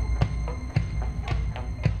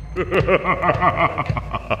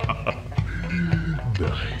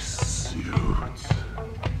 Nice suit.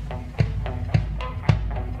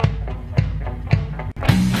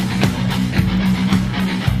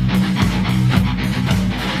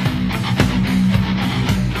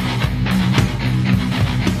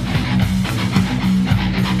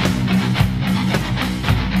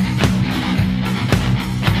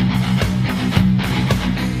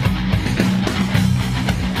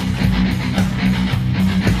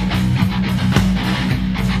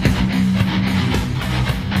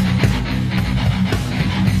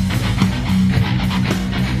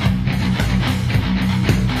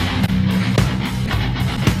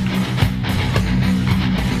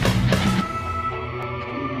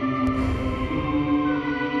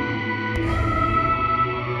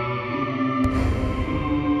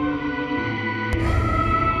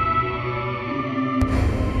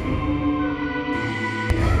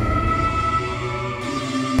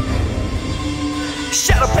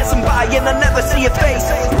 and I never see your face.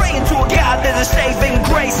 Praying to a God that is saving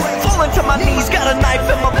grace. Falling to my knees, got a knife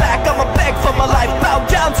in my back. I'ma beg for my life, bow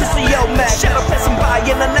down to SIODMAK. Shadow passing by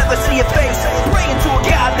and I never see your face. Praying to a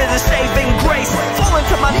God that is saving grace. Falling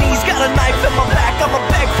to my knees, got a knife in my back. I'ma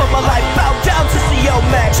beg for my life, bow down to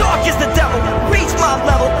SIODMAK. Dark is the devil, reach my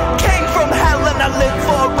level. Came from hell and I live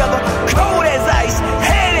forever. Cold as ice,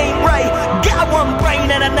 head ain't right. Got one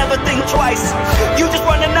brain and I never think twice. You just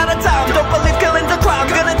running out of time, don't believe killing's a crime.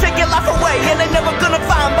 Gonna take your life away and they never gonna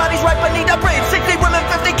find bodies right beneath our bridge. 60 women,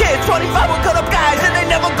 50 kids, 25 will cut up guys and they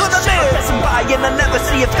never gonna live. Passing by and I never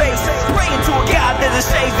see your face. Praying to a God that is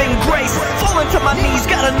saving grace. Falling to my knees,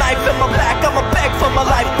 got a knife in my back. I'ma beg for my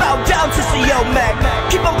life, bow down to SIODMAK.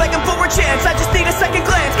 Keep on begging for a chance, I just need a second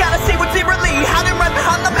glance. Gotta see what's secretly hiding right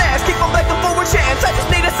behind the mask. Keep on begging for a chance, I just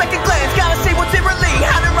need a second glance. Gotta see what's secretly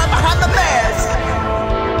hiding right behind the mask.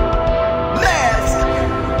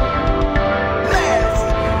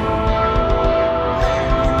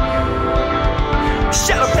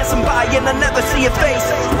 Shadow passing by and I never see your face.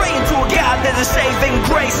 Praying to a God that is saving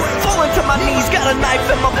grace. Falling to my knees, got a knife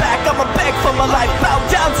in my back. I'ma beg for my life, bow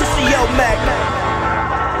down to SIODMAK.